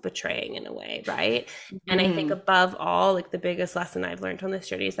self-betraying in a way, right? And I think above all, like the biggest lesson I've learned on this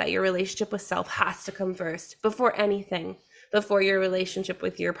journey is that your relationship with self has to come first before anything, before your relationship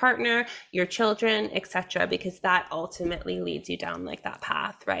with your partner, your children, etc., because that ultimately leads you down like that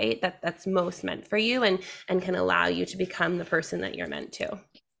path, right? That's most meant for you and can allow you to become the person that you're meant to.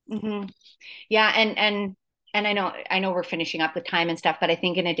 Mm-hmm. Yeah, and I know we're finishing up with time and stuff, but I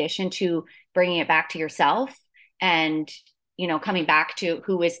think in addition to bringing it back to yourself and coming back to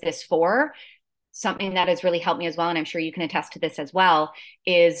who is this for, something that has really helped me as well, and I'm sure you can attest to this as well,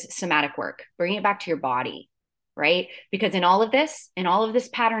 is somatic work. Bringing it back to your body, right? Because in all of this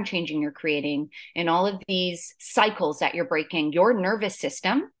pattern changing you're creating, in all of these cycles that you're breaking, your nervous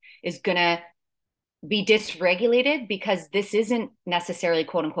system is going to be dysregulated because this isn't necessarily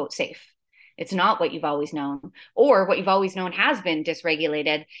quote unquote safe. It's not what you've always known, or what you've always known has been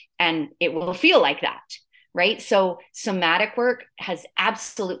dysregulated and it will feel like that, right? So somatic work has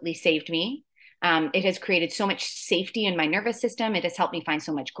absolutely saved me. It has created so much safety in my nervous system. It has helped me find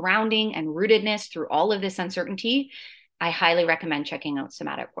so much grounding and rootedness through all of this uncertainty. I highly recommend checking out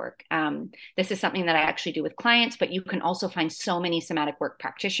somatic work. This is something that I actually do with clients, but you can also find so many somatic work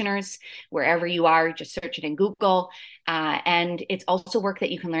practitioners wherever you are. Just search it in Google. And it's also work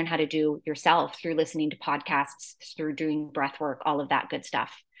that you can learn how to do yourself through listening to podcasts, through doing breath work, all of that good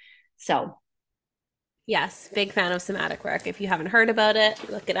stuff. So, yes, big fan of somatic work. If you haven't heard about it,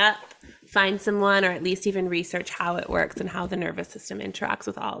 look it up, find someone, or at least even research how it works and how the nervous system interacts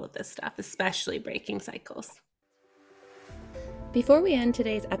with all of this stuff, especially breaking cycles. Before we end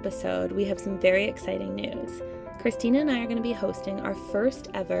today's episode, we have some very exciting news. Christina and I are going to be hosting our first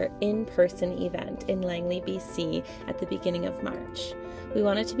ever in-person event in Langley, BC at the beginning of March. We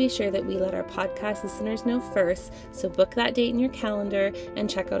wanted to be sure that we let our podcast listeners know first, so book that date in your calendar and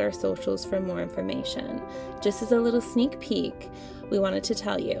check out our socials for more information. Just as a little sneak peek, we wanted to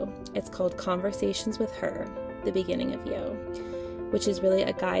tell you, it's called Conversations with Her, the Beginning of You, which is really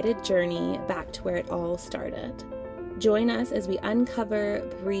a guided journey back to where it all started. Join us as we uncover,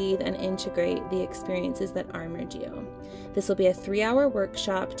 breathe, and integrate the experiences that armored you. This will be a 3-hour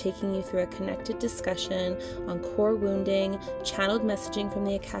workshop taking you through a connected discussion on core wounding, channeled messaging from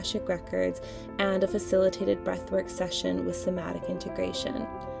the Akashic Records, and a facilitated breathwork session with somatic integration.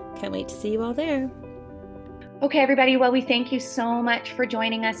 Can't wait to see you all there. Okay, everybody. Well, we thank you so much for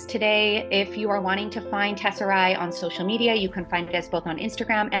joining us today. If you are wanting to find Tesserae on social media, you can find us both on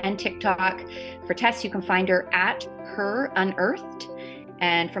Instagram and TikTok. For Tess, you can find her at Her Unearthed.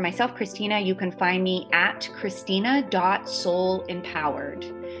 And for myself, Christina, you can find me at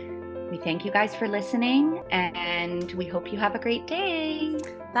christina.soulempowered. We thank you guys for listening, and we hope you have a great day.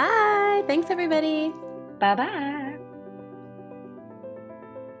 Bye. Thanks, everybody. Bye bye.